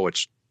bunch though,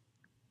 which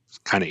is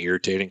kind of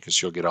irritating because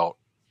she'll get out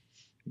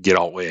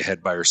way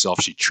ahead by herself.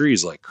 She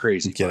trees like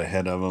crazy. Get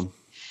ahead of them.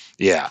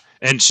 Yeah.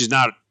 And she's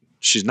not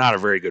a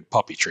very good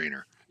puppy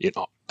trainer,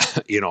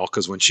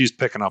 because when she's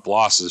picking up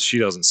losses, she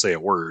doesn't say a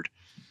word,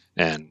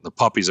 and the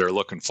puppies are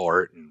looking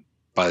for it. And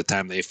by the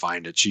time they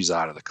find it, she's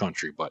out of the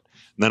country. But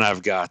then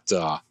I've got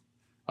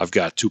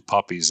 2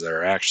 puppies that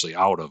are actually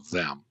out of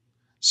them.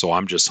 So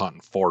I'm just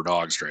hunting 4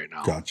 dogs right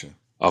now. Gotcha.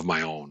 Of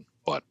my own,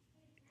 but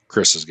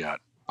Chris has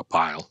got a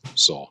pile.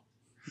 So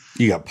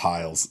you got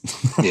piles.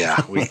 Yeah.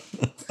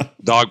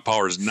 Dog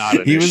power is not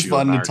an issue. He was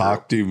fun to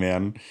talk to,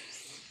 man.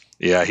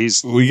 Yeah.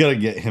 We got to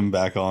get him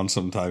back on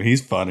sometime.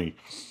 He's funny.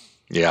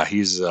 Yeah.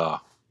 He's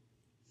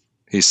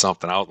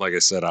something out. Like I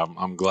said,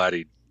 I'm glad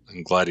he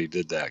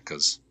did that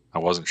because I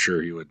wasn't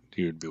sure he would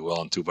be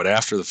willing to, but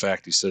after the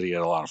fact, he said he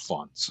had a lot of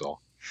fun. So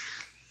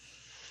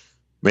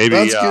maybe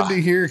that's good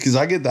to hear. Cause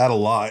I get that a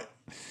lot.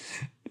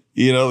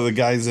 The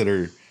guys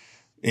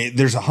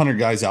there's 100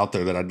 guys out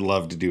there that I'd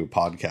love to do a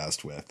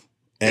podcast with.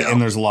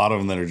 And there's a lot of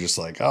them that are just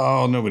like,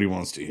 oh, nobody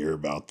wants to hear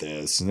about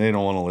this. And they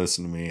don't want to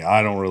listen to me.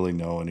 I don't really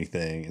know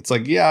anything. It's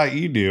like, yeah,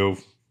 you do.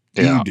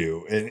 Yeah. You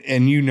do.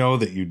 And you know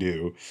that you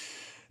do.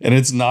 And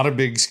it's not a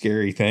big,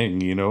 scary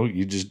thing.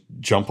 You just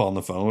jump on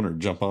the phone or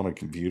jump on a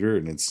computer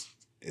and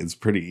it's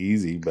pretty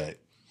easy. But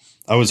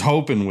I was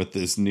hoping with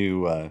this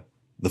new,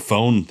 the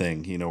phone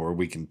thing, where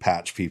we can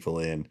patch people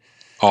in.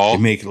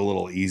 And make it a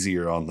little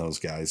easier on those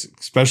guys,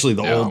 especially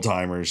the old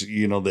timers,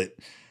 that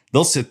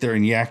they'll sit there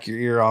and yak your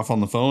ear off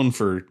on the phone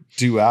for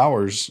 2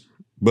 hours,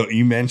 but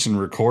you mentioned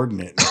recording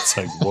it. And it's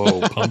like,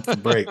 whoa, pump the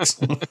brakes.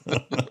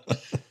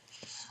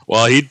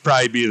 Well, he'd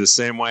probably be the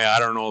same way. I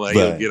don't know that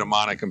you'll get him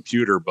on a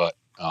computer, but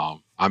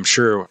I'm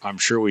sure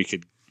we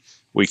could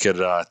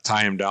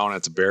tie him down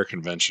at the bear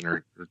convention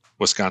or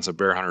Wisconsin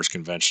Bear Hunters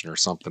Convention or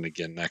something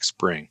again next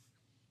spring.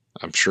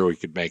 I'm sure we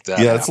could make that.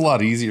 Yeah, it's a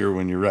lot easier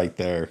when you're right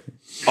there.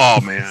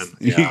 Oh man,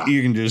 yeah.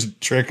 you can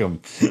just trick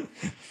them.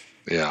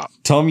 Yeah,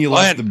 tell them you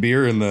left the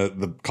beer in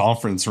the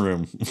conference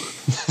room.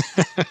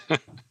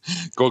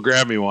 Go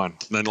grab me one,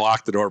 then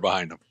lock the door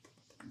behind them.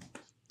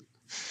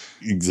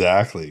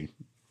 Exactly.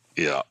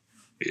 Yeah.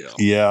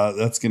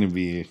 That's gonna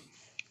be.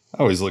 I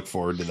always look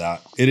forward to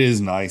that. It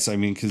is nice. I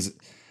mean, because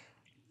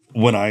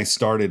when I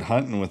started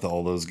hunting with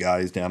all those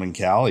guys down in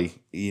Cali,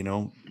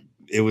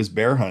 it was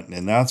bear hunting,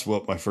 and that's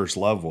what my first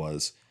love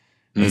was.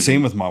 And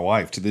same with my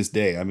wife to this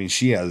day. I mean,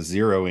 she has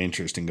 0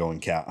 interest in going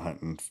cat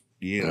hunting.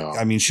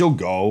 I mean, she'll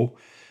go,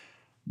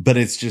 but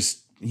it's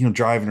just,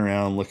 driving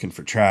around looking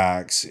for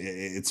tracks.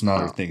 It's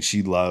not her thing.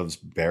 She loves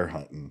bear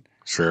hunting.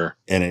 Sure.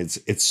 And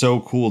it's so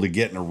cool to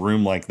get in a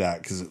room like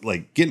that. Cause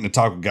like getting to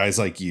talk with guys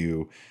like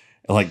you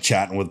and like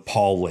chatting with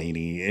Paul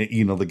Laney,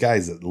 the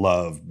guys that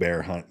love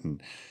bear hunting,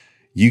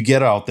 you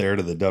get out there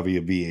to the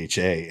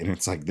WBHA and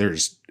it's like,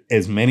 there's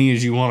as many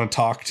as you want to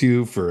talk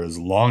to for as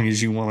long as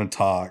you want to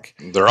talk.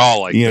 They're all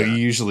like that. You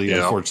usually,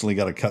 unfortunately,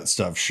 got to cut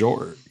stuff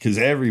short because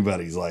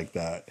everybody's like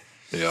that.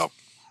 Yeah,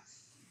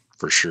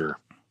 for sure.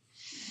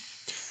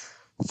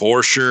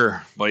 For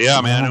sure. But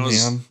yeah,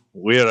 man,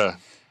 we had a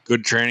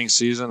good training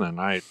season,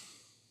 and I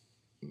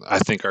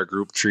think our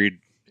group treed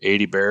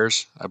 80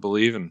 bears, I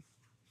believe, in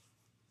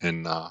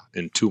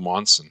 2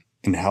 months. And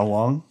in how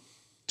long?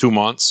 2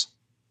 months.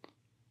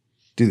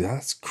 Dude,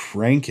 that's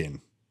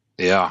cranking.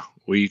 Yeah,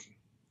 we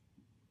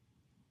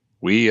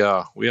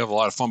have a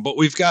lot of fun, but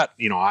we've got,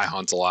 I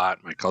hunt a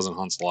lot. My cousin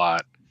hunts a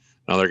lot.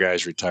 Another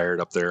guy's retired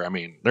up there. I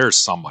mean, there's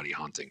somebody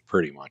hunting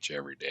pretty much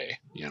every day,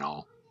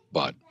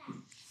 but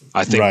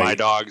I think my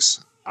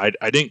dogs, I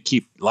didn't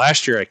keep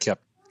last year. I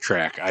kept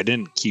track. I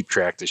didn't keep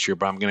track this year,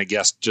 but I'm going to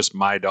guess just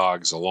my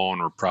dogs alone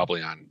were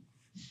probably on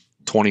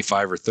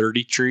 25 or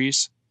 30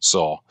 trees.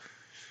 So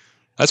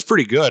that's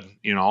pretty good.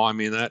 I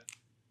mean, that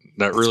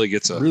really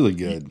gets a really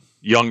good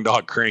young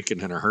dog cranking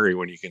in a hurry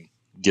when you can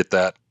get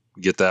that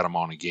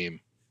amount of game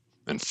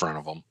in front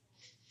of them.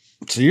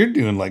 So you're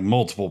doing like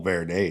multiple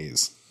bear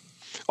days.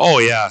 Oh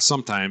yeah.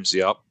 Sometimes.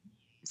 Yep.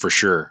 For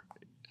sure.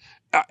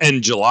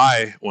 In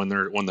July when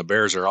the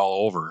bears are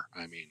all over,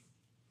 I mean,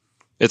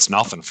 it's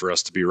nothing for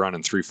us to be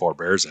running 3-4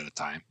 bears at a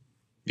time,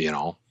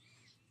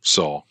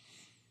 so.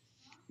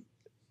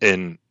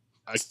 And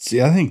I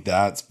think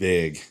that's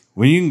big.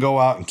 When you can go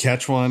out and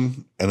catch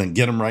one and then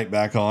get them right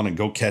back on and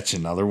go catch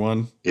another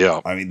one.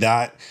 Yeah. I mean,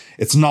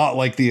 it's not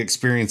like the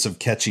experience of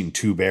catching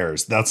 2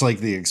 bears. That's like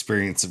the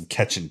experience of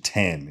catching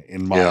 10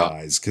 in my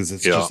eyes. Cause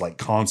it's just like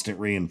constant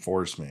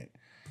reinforcement.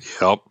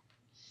 Yep.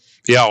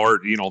 Yeah. Or,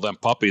 them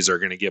puppies are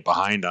going to get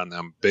behind on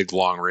them big,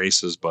 long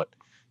races, but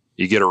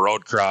you get a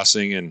road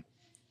crossing and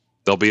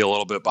they'll be a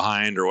little bit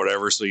behind or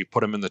whatever. So you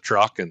put them in the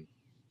truck and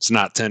it's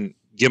not 10,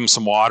 give them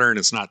some water and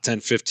it's not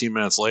 10, 15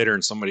 minutes later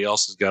and somebody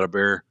else has got a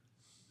bear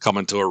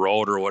coming to a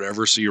road or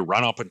whatever. So you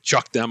run up and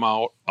chuck them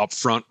out up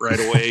front right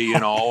away,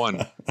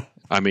 and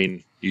I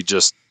mean, you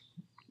just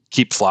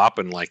keep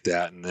flopping like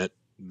that and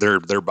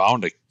they're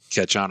bound to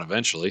catch on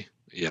eventually,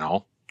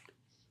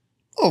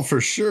 Oh,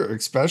 for sure.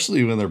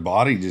 Especially when their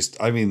body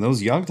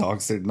those young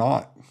dogs, they're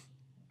not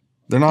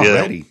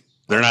ready.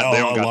 They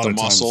don't got the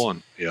muscle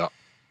and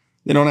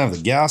they don't have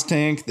the gas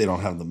tank. They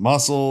don't have the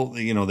muscle.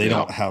 They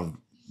don't have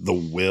the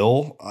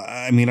will.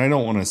 I mean, I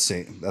don't want to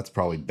say that's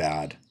probably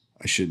bad.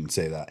 I shouldn't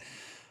say that.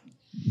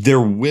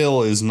 Their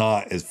will is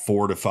not as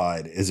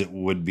fortified as it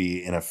would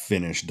be in a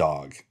finished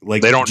dog.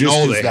 Like they don't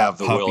know they have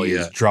the will yet.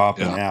 Is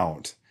dropping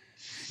out.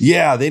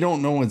 Yeah, they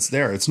don't know it's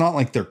there. It's not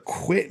like they're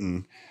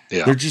quitting.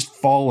 Yeah. They're just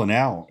falling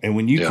out. And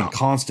when you can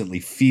constantly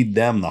feed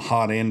them the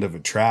hot end of a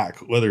track,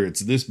 whether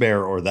it's this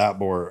bear or that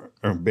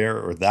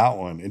bear or that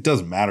one, it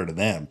doesn't matter to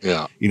them.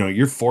 Yeah.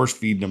 You're force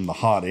feeding them the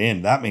hot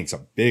end. That makes a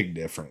big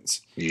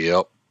difference.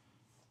 Yep.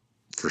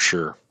 For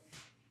sure.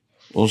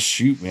 Well,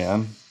 shoot,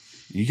 man.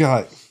 You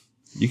got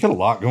a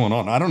lot going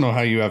on. I don't know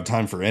how you have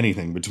time for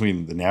anything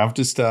between the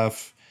NAVHDA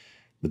stuff,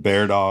 the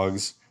bear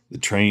dogs, the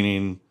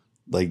training.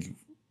 Like,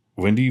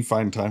 when do you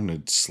find time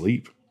to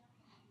sleep?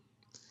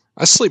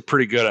 I sleep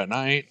pretty good at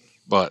night,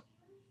 but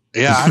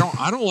yeah,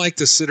 I don't like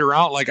to sit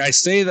around. Like I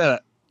say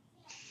that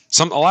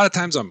a lot of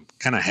times I'm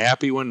kind of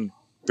happy when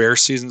bear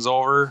season's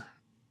over.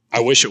 I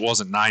wish it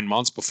wasn't 9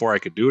 months before I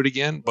could do it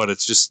again, but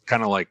it's just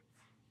kind of like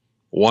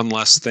one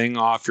less thing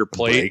off your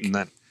plate. And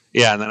then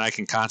I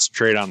can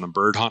concentrate on the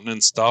bird hunting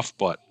and stuff.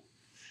 But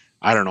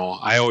I don't know.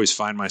 I always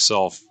find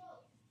myself,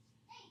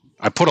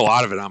 I put a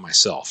lot of it on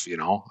myself,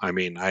 I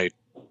mean, I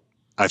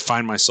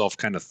find myself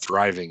kind of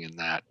thriving in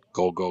that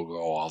go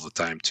all the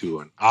time too.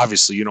 And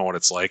obviously, you know what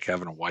it's like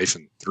having a wife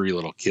and 3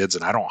 little kids,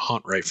 and I don't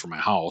hunt right from my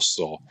house.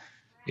 So,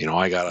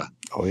 I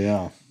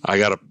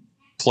gotta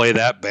play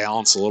that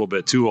balance a little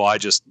bit too. I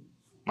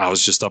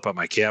was just up at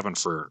my cabin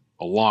for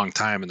a long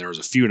time, and there was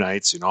a few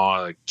nights,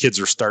 the kids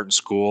were starting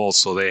school,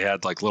 so they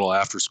had like little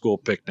after school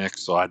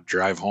picnics. So I'd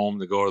drive home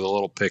to go to the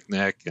little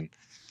picnic, and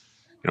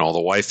the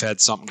wife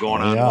had something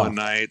going on one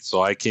night,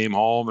 so I came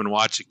home and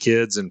watched the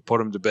kids and put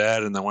them to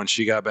bed. And then when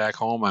she got back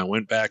home, I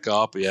went back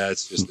up. Yeah,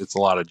 it's a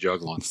lot of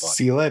juggling. But,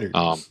 see you later.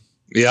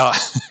 Yeah,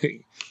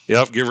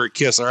 yep. Give her a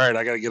kiss. All right,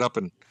 I got to get up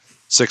in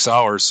 6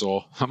 hours,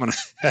 so I'm gonna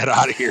head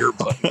out of here.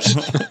 But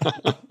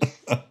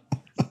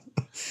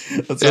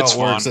that's how it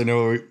works. I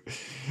know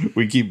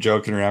we keep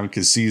joking around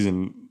because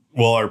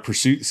our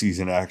pursuit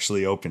season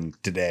actually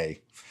opened today,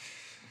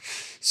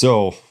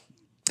 so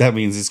that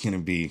means it's going to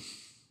be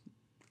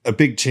a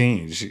big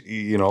change.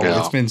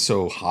 It's been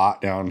so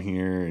hot down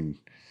here, and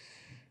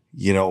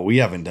we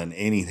haven't done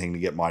anything to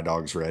get my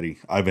dogs ready.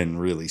 I've been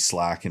really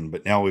slacking,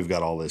 but now we've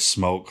got all this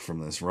smoke from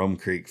this Rome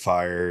Creek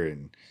fire,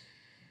 and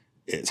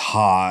it's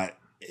hot,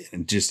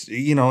 and just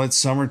it's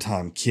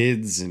summertime,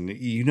 kids, and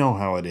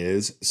how it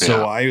is.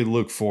 So I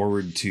look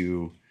forward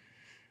to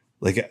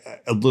like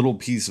a little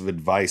piece of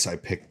advice I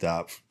picked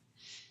up,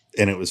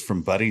 and it was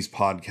from Buddy's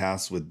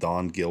podcast with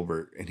Don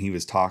Gilbert, and he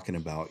was talking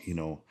about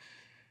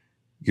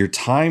your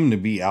time to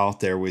be out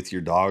there with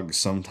your dog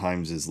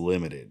sometimes is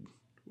limited.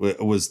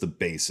 Was the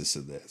basis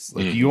of this.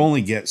 Like you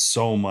only get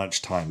so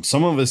much time.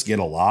 Some of us get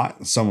a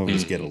lot, some of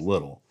us get a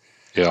little.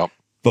 Yeah.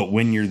 But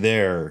when you're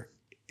there,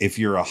 if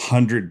you're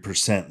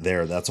 100%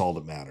 there, that's all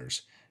that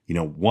matters.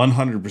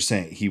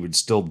 100% he would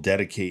still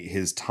dedicate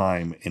his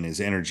time and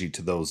his energy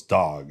to those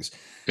dogs.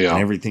 Yeah.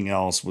 And everything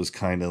else was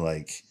kind of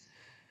like,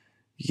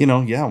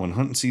 when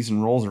hunting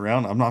season rolls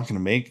around, I'm not going to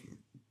make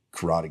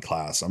karate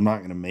class. I'm not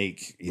going to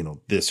make,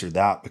 this or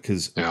that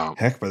because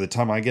heck, by the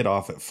time I get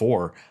off at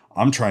 4,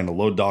 I'm trying to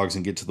load dogs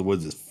and get to the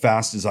woods as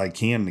fast as I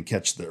can to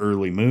catch the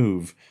early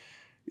move.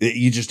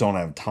 You just don't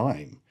have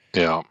time.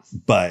 Yeah.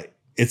 But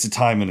it's a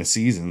time in a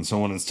season. So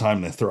when it's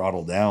time to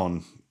throttle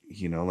down,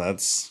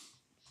 that's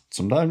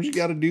sometimes you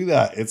got to do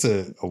that. It's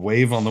a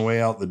wave on the way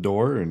out the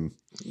door and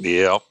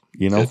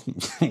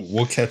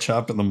we'll catch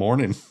up in the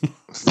morning.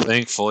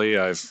 Thankfully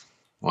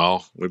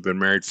we've been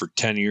married for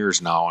 10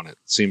 years now and it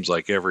seems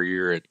like every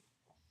year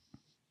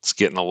it's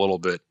getting a little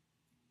bit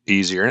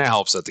easier, and it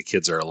helps that the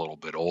kids are a little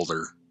bit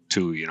older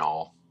too,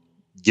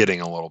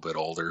 getting a little bit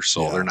older.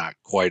 So they're not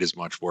quite as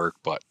much work,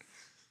 but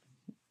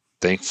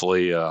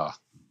thankfully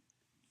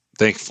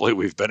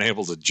we've been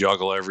able to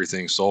juggle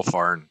everything so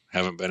far and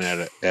haven't been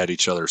at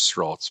each other's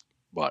throats,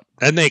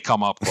 and they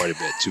come up quite a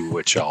bit too,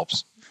 which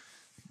helps.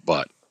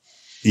 But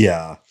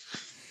yeah,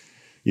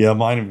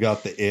 mine have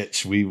got the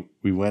itch. We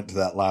went to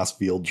that last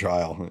field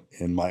trial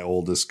and my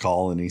oldest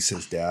called and he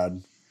says,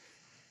 Dad,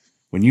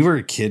 when you were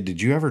a kid,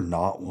 did you ever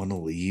not want to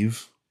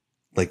leave?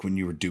 Like when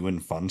you were doing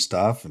fun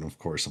stuff? And of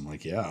course I'm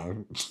like, yeah,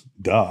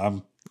 duh,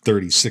 I'm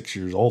 36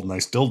 years old and I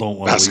still don't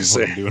want to leave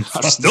when I'm doing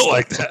fun I'm still stuff.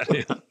 like that.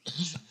 Yeah.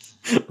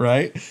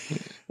 Right.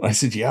 And I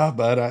said, yeah,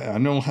 bud, I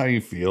know how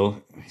you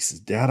feel. He says,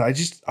 Dad,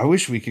 I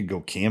wish we could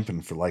go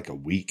camping for like a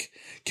week.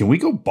 Can we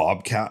go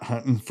bobcat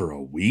hunting for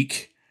a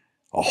week?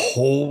 A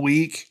whole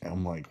week? And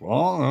I'm like,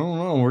 well, I don't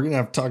know. We're going to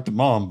have to talk to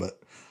Mom,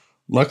 but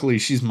luckily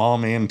she's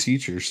mom and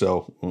teacher.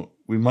 So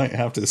we might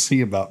have to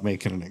see about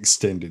making an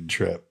extended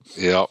trip.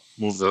 Yeah.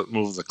 Move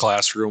the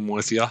classroom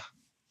with you.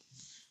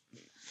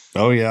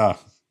 Oh yeah.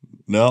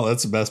 No,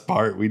 that's the best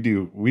part. We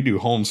do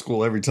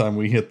homeschool every time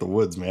we hit the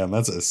woods, man.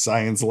 That's a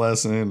science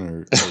lesson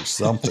or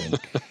something.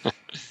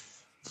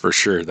 For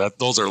sure.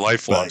 Those are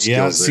lifelong skills.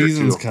 Yeah,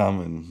 season's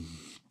coming.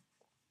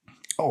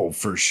 Oh,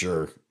 for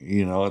sure.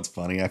 It's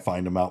funny. I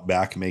find them out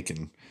back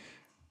making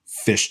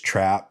fish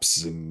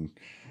traps and,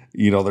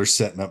 they're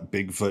setting up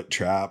Bigfoot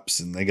traps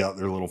and they got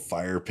their little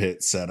fire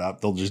pit set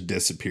up. They'll just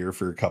disappear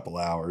for a couple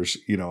hours,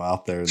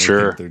 out there. They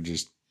think they're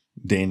just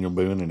Daniel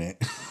Booneing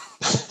it.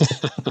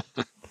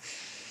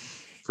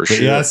 For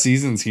sure. Yeah,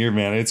 season's here,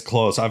 man. It's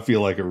close. I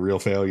feel like a real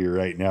failure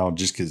right now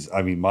just because,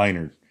 mine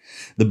are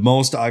the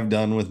most I've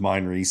done with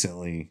mine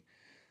recently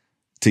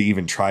to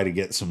even try to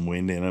get some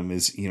wind in them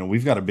is,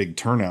 we've got a big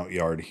turnout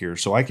yard here,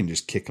 so I can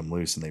just kick them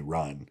loose and they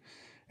run.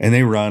 And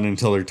they run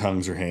until their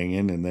tongues are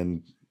hanging and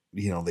then,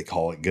 they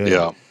call it good.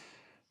 Yeah.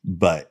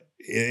 But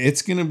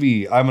it's going to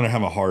be, I'm going to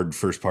have a hard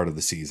first part of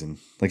the season.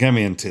 Like I'm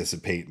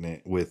anticipating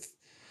it with,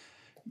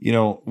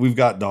 we've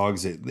got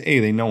dogs that,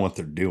 they know what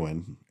they're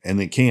doing and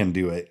they can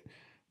do it.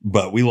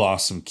 But we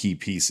lost some key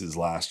pieces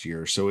last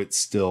year, so it's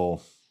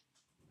still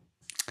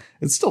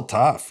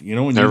tough. When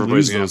you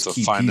everybody's lose going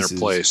to find their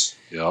place.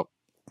 Yep.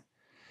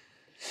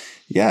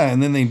 Yeah,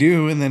 and then they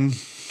do, and then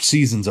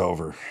season's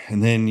over,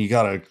 and then you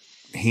got a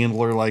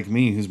handler like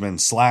me who's been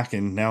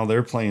slacking. Now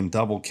they're playing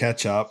double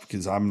catch up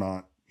because I'm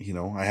not.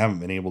 I haven't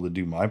been able to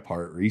do my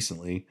part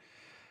recently,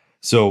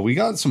 so we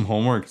got some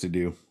homework to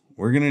do.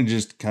 We're gonna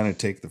just kind of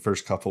take the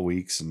first couple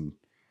weeks and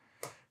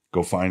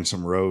go find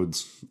some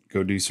roads,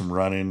 go do some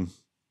running.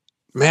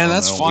 Man,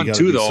 that's fun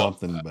too, though.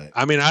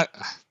 But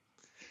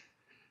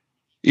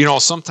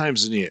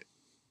sometimes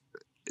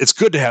it's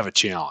good to have a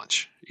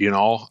challenge.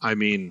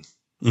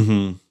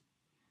 Mm-hmm.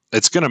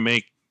 It's going to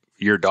make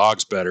your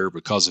dogs better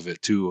because of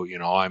it too.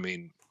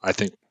 I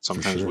think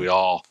sometimes we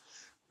all,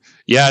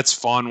 it's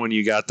fun when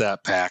you got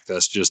that pack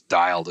that's just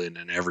dialed in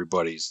and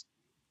everybody's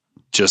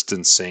just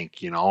in sync.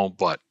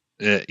 But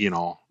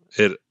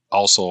it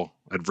also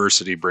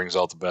adversity brings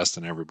out the best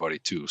in everybody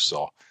too.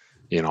 So.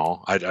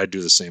 I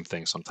do the same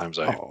thing. Sometimes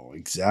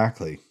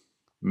exactly.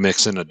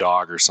 Mix in a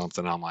dog or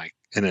something. I'm like,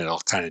 and it'll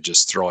kind of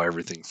just throw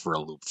everything for a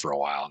loop for a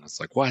while. And it's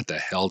like, why the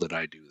hell did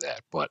I do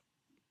that? But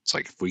it's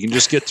like, if we can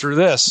just get through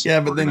this. Yeah,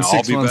 but then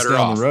 6 months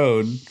down the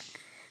road,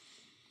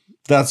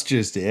 that's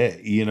just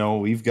it.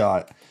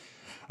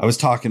 I was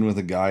talking with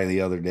a guy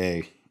the other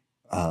day,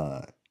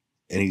 and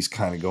he's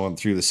kind of going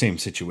through the same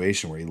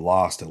situation where he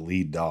lost a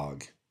lead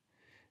dog.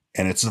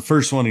 And it's the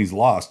first one he's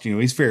lost.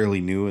 He's fairly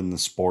new in the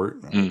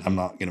sport. Mm. I'm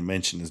not going to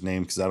mention his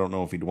name because I don't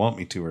know if he'd want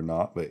me to or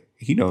not, but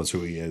he knows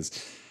who he is.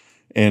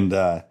 And,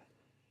 I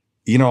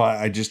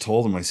just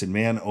told him, I said,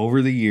 man,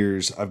 over the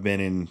years, I've been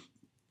in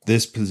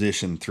this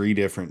position 3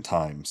 different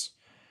times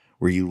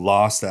where you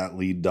lost that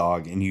lead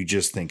dog and you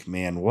just think,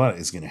 man, what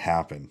is going to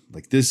happen?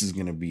 Like, this is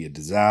going to be a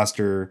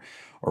disaster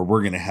or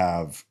we're going to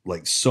have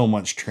like so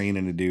much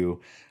training to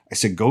do. I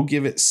said, go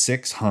give it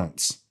 6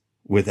 hunts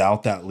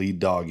without that lead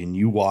dog and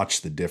you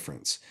watch the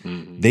difference.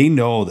 Mm-hmm. They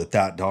know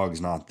that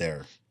dog's not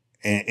there.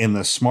 And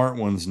the smart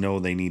ones know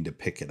they need to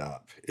pick it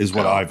up is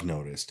what I've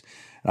noticed.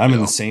 I'm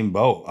in the same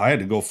boat. I had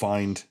to go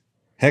find,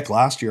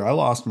 last year I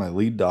lost my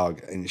lead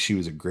dog and she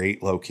was a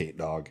great locate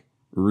dog,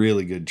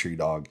 really good tree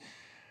dog.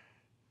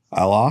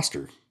 I lost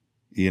her,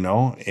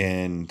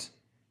 and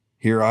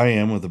here I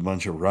am with a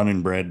bunch of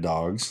running bred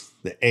dogs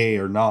that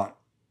are not,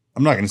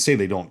 I'm not going to say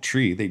they don't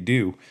tree, they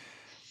do,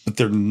 but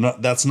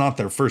that's not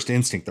their first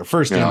instinct. Their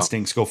first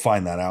instinct's go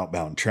find that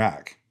outbound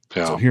track.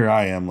 Yeah. So here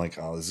I am like,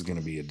 oh, this is going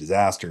to be a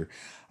disaster.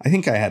 I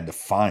think I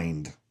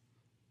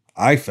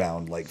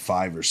found like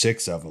 5 or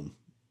 6 of them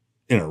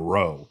in a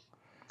row.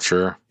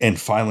 Sure. And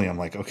finally I'm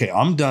like, okay,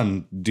 I'm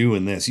done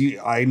doing this.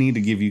 I need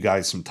to give you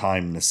guys some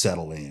time to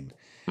settle in.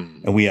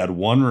 Mm-hmm. And we had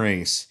one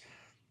race.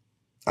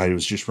 I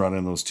was just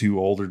running those 2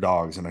 older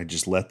dogs and I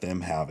just let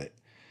them have it.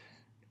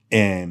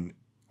 And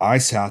I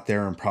sat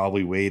there and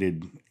probably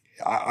waited.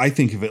 I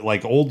think of it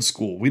like old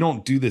school. We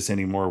don't do this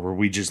anymore where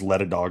we just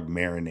let a dog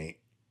marinate.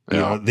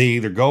 Yeah. They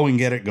either go and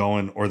get it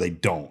going or they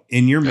don't.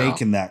 And you're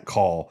making that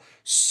call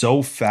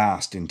so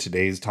fast in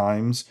today's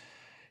times.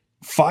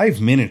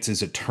 5 minutes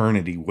is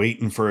eternity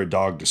waiting for a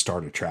dog to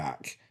start a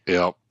track.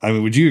 Yeah. I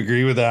mean, would you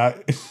agree with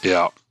that?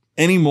 Yeah.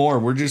 Anymore,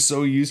 we're just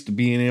so used to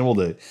being able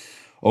to,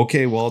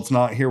 okay, well, it's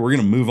not here. We're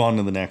going to move on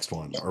to the next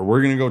one, or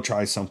we're going to go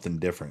try something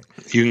different.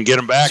 You can get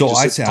them back. So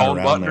I sat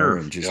around there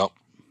and just,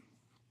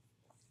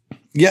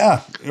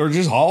 yeah, or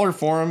just holler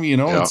for them.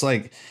 It's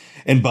like,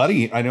 and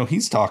Buddy, I know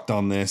he's talked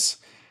on this.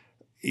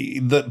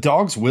 The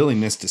dog's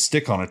willingness to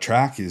stick on a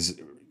track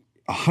is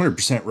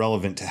 100%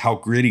 relevant to how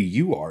gritty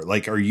you are.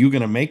 Like, are you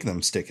going to make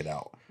them stick it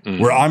out? Mm-hmm.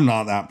 Where I'm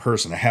not that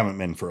person. I haven't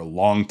been for a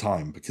long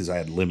time because I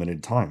had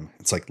limited time.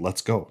 It's like,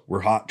 let's go. We're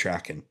hot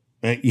tracking.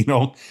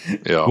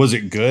 Was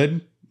it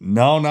good?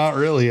 No, not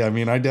really. I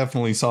mean, I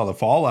definitely saw the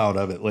fallout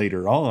of it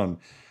later on,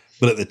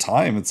 but at the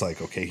time it's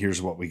like, okay,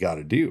 here's what we got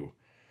to do.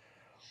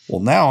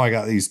 Well, now I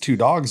got these 2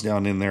 dogs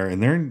down in there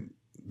and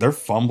they're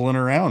fumbling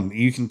around.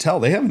 You can tell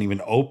they haven't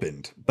even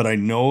opened, but I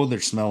know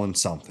they're smelling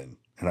something.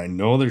 And I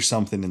know there's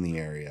something in the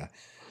area.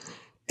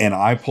 And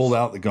I pulled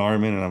out the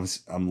Garmin and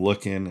I'm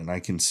looking and I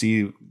can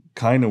see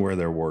kind of where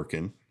they're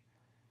working.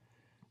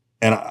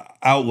 And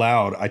out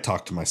loud, I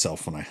talk to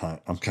myself when I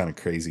hunt. I'm kind of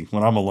crazy.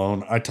 When I'm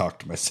alone, I talk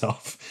to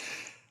myself.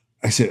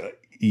 I said,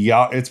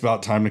 yeah, it's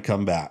about time to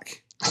come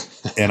back.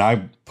 And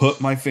I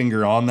put my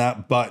finger on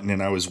that button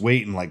and I was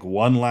waiting like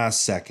one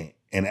last second.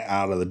 And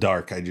out of the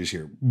dark, I just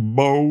hear,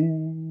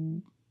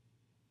 boom,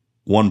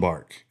 1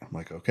 bark. I'm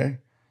like, okay.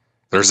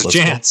 There's a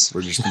chance.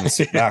 We're just going to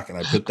sit back. And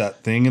I put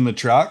that thing in the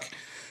truck,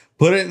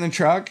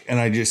 and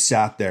I just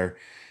sat there.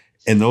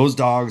 And those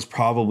dogs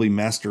probably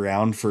messed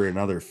around for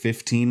another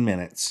 15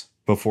 minutes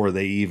before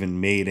they even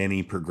made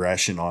any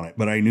progression on it.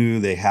 But I knew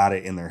they had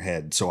it in their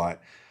head. So I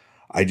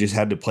just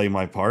had to play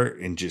my part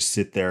and just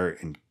sit there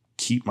and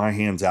keep my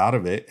hands out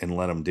of it and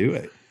let them do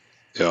it.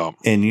 Yeah.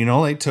 And,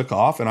 they took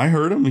off and I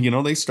heard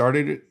them, they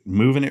started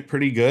moving it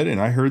pretty good. And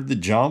I heard the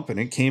jump and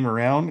it came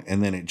around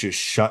and then it just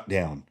shut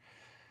down.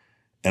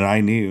 And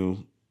I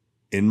knew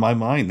in my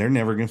mind, they're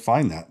never going to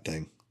find that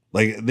thing.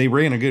 Like, they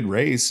ran a good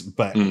race,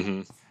 but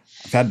I've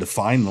had to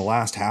find the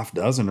last half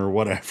dozen or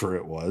whatever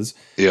it was.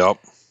 Yep.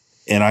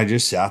 And I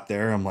just sat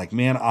there. I'm like,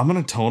 man, I'm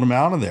going to tone them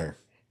out of there.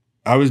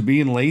 I was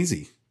being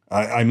lazy.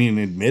 I mean,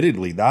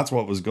 admittedly, that's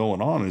what was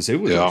going on. It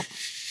was a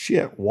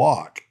shit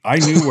walk. I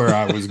knew where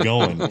I was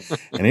going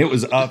and it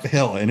was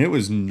uphill and it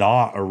was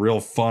not a real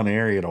fun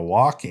area to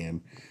walk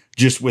in,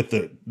 just with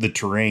the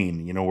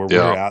terrain, where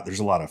we're at.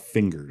 There's a lot of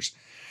fingers.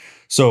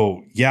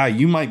 So, yeah,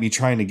 you might be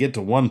trying to get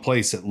to one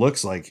place that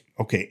looks like,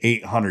 okay,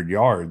 800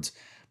 yards.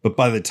 But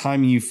by the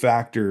time you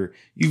factor,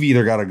 you've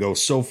either got to go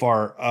so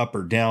far up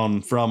or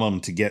down from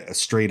them to get a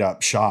straight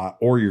up shot,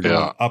 or you're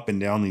going up and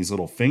down these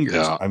little fingers.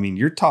 Yeah. I mean,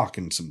 you're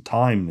talking some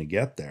time to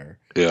get there.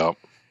 Yeah.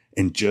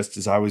 And just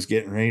as I was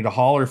getting ready to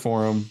holler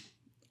for them,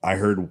 I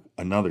heard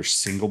another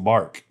single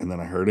bark. And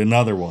then I heard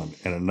another one.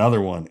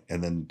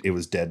 And then it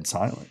was dead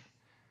silent.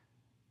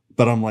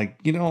 But I'm like,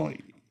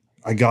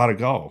 I got to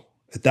go.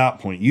 At that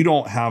point, you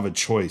don't have a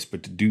choice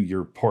but to do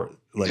your part,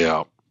 like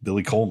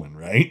Billy Coleman,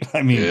 right?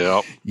 I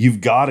mean,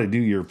 you've got to do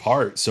your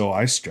part. So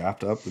I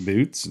strapped up the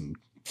boots and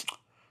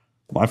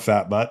my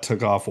fat butt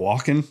took off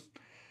walking.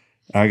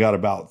 I got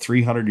about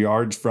 300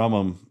 yards from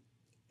them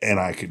and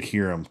I could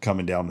hear them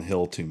coming down the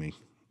hill to me.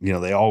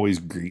 They always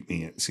greet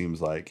me, it seems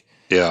like.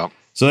 Yeah.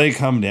 So they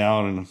come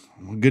down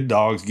and good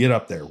dogs, get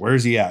up there.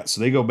 Where's he at?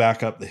 So they go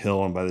back up the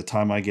hill. And by the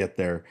time I get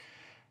there,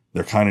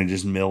 they're kind of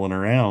just milling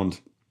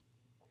around.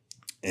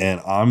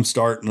 And I'm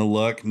starting to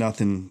look,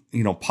 nothing,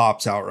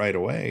 pops out right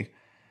away.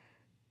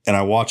 And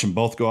I watch them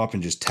both go up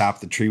and just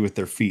tap the tree with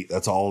their feet.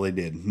 That's all they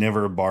did.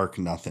 Never a bark,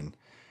 nothing.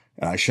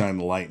 And I shine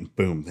the light and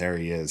boom, there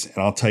he is. And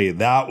I'll tell you,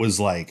 that was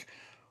like,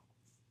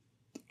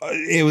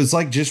 it was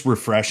like just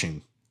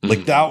refreshing.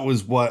 Like that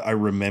was what I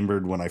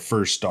remembered when I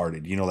first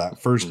started, that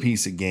first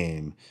piece of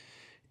game.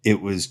 It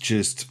was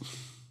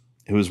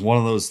one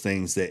of those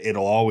things that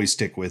it'll always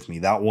stick with me.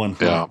 That one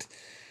hunt,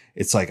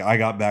 it's like I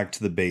got back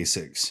to the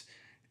basics.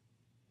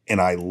 And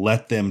I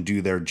let them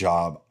do their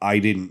job. I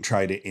didn't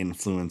try to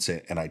influence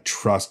it. And I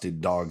trusted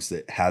dogs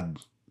that had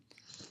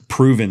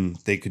proven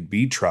they could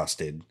be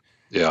trusted.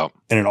 Yeah.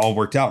 And it all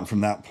worked out. And from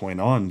that point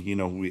on,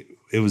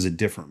 it was a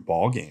different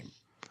ball game.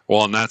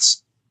 Well, and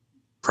that's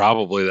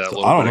probably that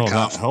little I don't bit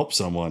know of if that helps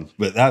someone,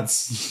 but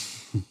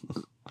that's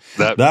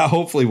that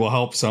hopefully will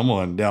help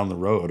someone down the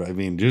road. I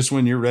mean, just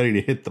when you're ready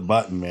to hit the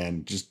button,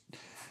 man, just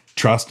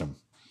trust them.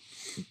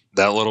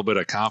 That little bit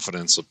of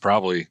confidence of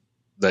probably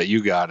that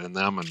you got in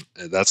them,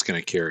 and that's going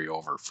to carry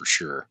over for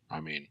sure. I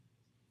mean,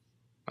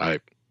 I'm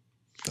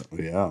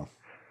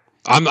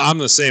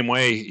the same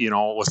way, you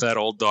know, with that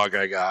old dog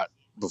I got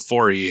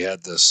before he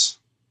had this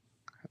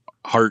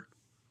heart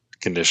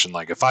condition.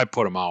 Like if I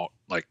put him out,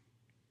 like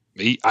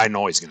I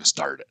know he's going to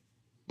start it.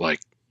 Like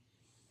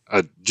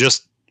I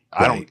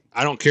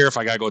don't care if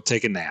I got to go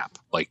take a nap,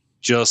 like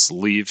just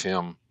leave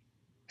him.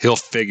 He'll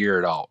figure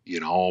it out, you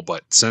know,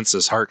 but since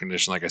this heart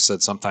condition, like I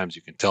said, sometimes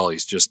you can tell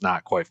he's just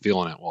not quite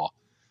feeling it. Well,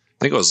 I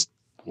think it was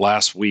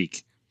last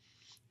week.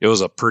 It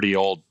was a pretty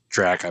old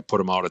track. I put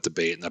him out at the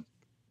bait, and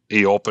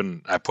he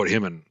opened. I put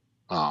him and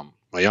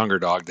my younger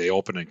dog. They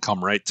opened and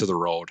come right to the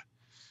road,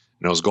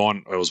 and I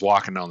was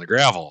walking down the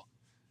gravel,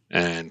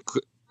 and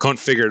couldn't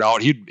figure it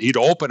out. He'd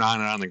open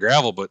on the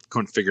gravel, but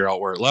couldn't figure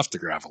out where it left the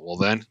gravel. Well,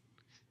 then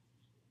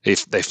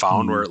they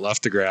found where it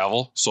left the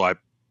gravel, so I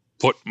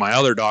put my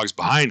other dogs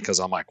behind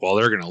because I'm like, well,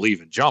 they're going to leave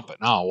and jump it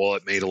now. Well,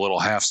 it made a little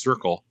half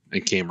circle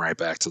and came right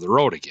back to the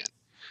road again.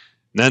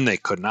 And then they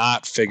could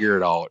not figure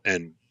it out,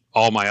 and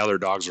all my other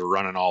dogs were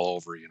running all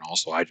over, you know,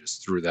 so I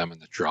just threw them in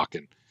the truck,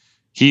 and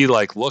he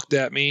like looked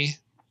at me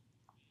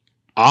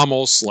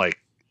almost like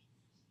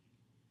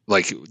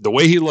the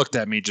way he looked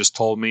at me just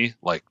told me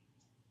like,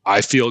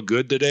 I feel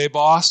good today,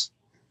 boss.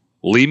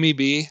 Leave me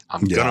be.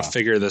 I'm going to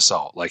figure this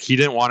out. Like he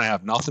didn't want to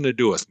have nothing to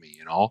do with me,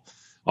 you know?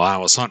 Well, I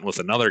was hunting with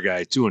another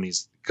guy too, and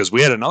because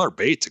we had another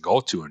bait to go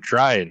to and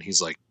try, and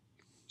he's like,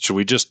 should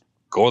we just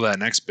go to that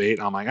next bait?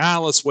 And I'm like,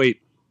 let's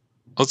wait.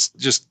 Let's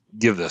just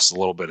give this a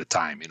little bit of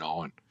time, you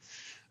know? And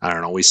I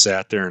don't know. We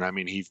sat there, and I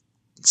mean,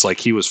 it's like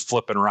he was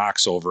flipping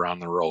rocks over on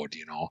the road,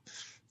 you know,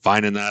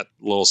 finding that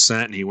little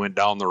scent, and he went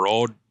down the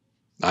road,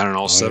 I don't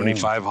know,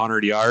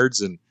 7,500 yards,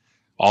 and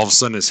all of a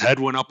sudden his head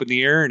went up in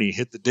the air, and he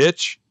hit the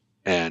ditch,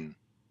 and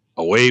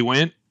away he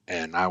went,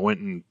 and I went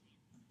and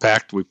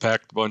we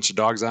packed a bunch of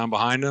dogs on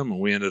behind him, and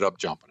we ended up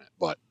jumping it.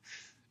 But,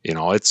 you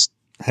know, it's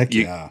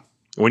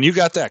when you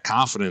got that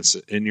confidence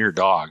in your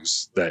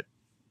dogs that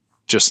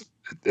just,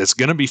 it's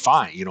going to be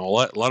fine, you know,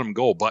 let them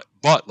go. But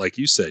like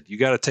you said, you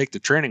got to take the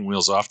training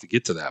wheels off to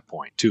get to that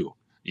point too.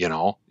 You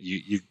know,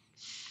 you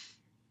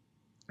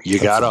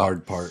got the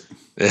hard part.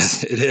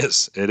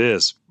 It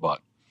is.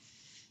 But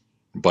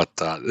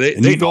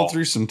they go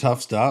through some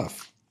tough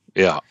stuff.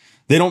 Yeah.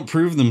 They don't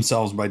prove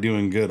themselves by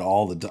doing good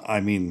all the time.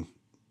 I mean,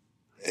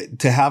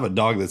 to have a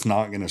dog that's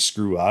not going to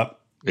screw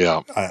up.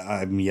 Yeah.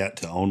 I'm yet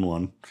to own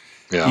one.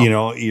 Yeah. You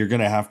know, you're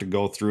going to have to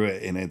go through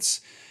it. And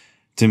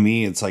to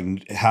me, it's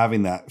like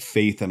having that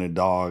faith in a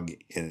dog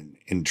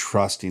and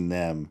trusting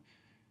them.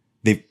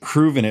 They've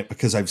proven it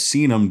because I've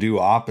seen them do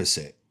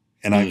opposite,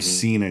 and I've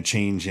seen a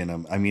change in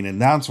them. I mean,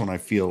 and that's when I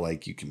feel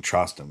like you can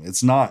trust them.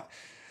 It's not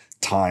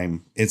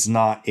time. It's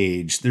not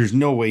age. There's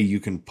no way you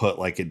can put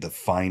like a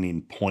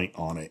defining point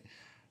on it,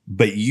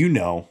 but you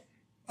know,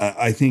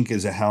 I think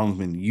as a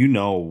houndsman, you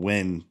know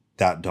when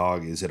that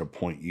dog is at a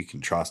point you can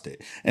trust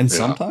it. And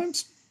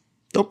sometimes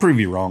they'll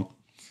prove you wrong.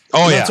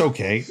 Oh, that's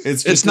okay.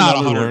 It's just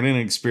not a learning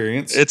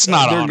experience. It's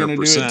not 100%. They're going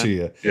to do it to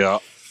you. Yeah.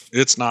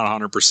 It's not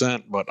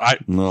 100%, but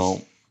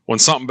when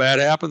something bad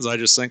happens, I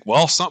just think,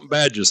 well, something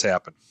bad just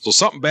happened. So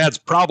something bad's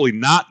probably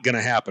not going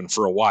to happen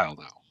for a while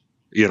now,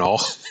 you know?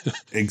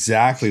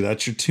 Exactly.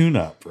 That's your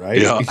tune-up, right?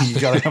 Yeah. You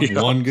got to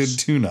have one good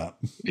tune-up.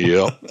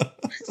 Yep.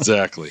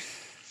 Exactly.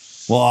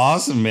 Well,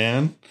 awesome,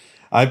 man.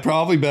 I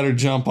probably better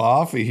jump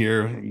off of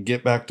here and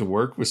get back to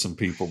work with some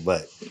people,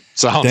 but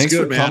thanks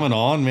for coming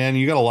on, man.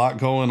 You got a lot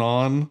going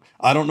on.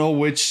 I don't know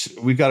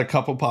we've got a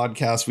couple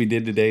podcasts we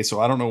did today, so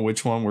I don't know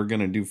which one we're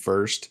going to do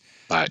first,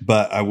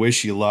 but I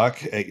wish you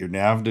luck at your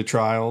NAVHDA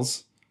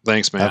trials.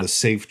 Thanks, man. Have a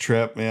safe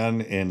trip,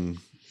 man, and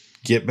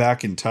get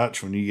back in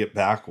touch when you get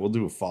back. We'll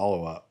do a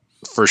follow-up.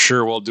 For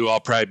sure. I'll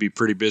probably be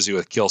pretty busy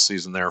with kill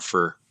season there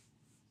for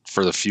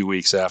the few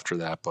weeks after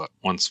that, but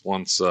once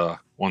that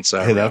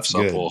wraps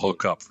up, we'll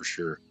hook up for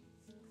sure.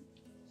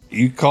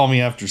 You call me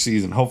after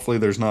season. Hopefully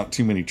there's not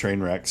too many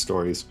train wreck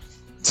stories.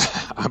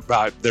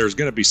 There's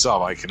going to be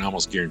some, I can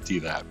almost guarantee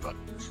that, but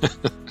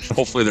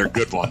hopefully they're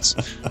good ones.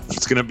 If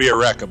it's going to be a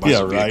wreck, it might be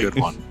a good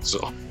one.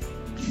 So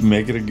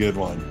make it a good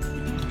one.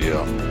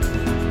 Yeah.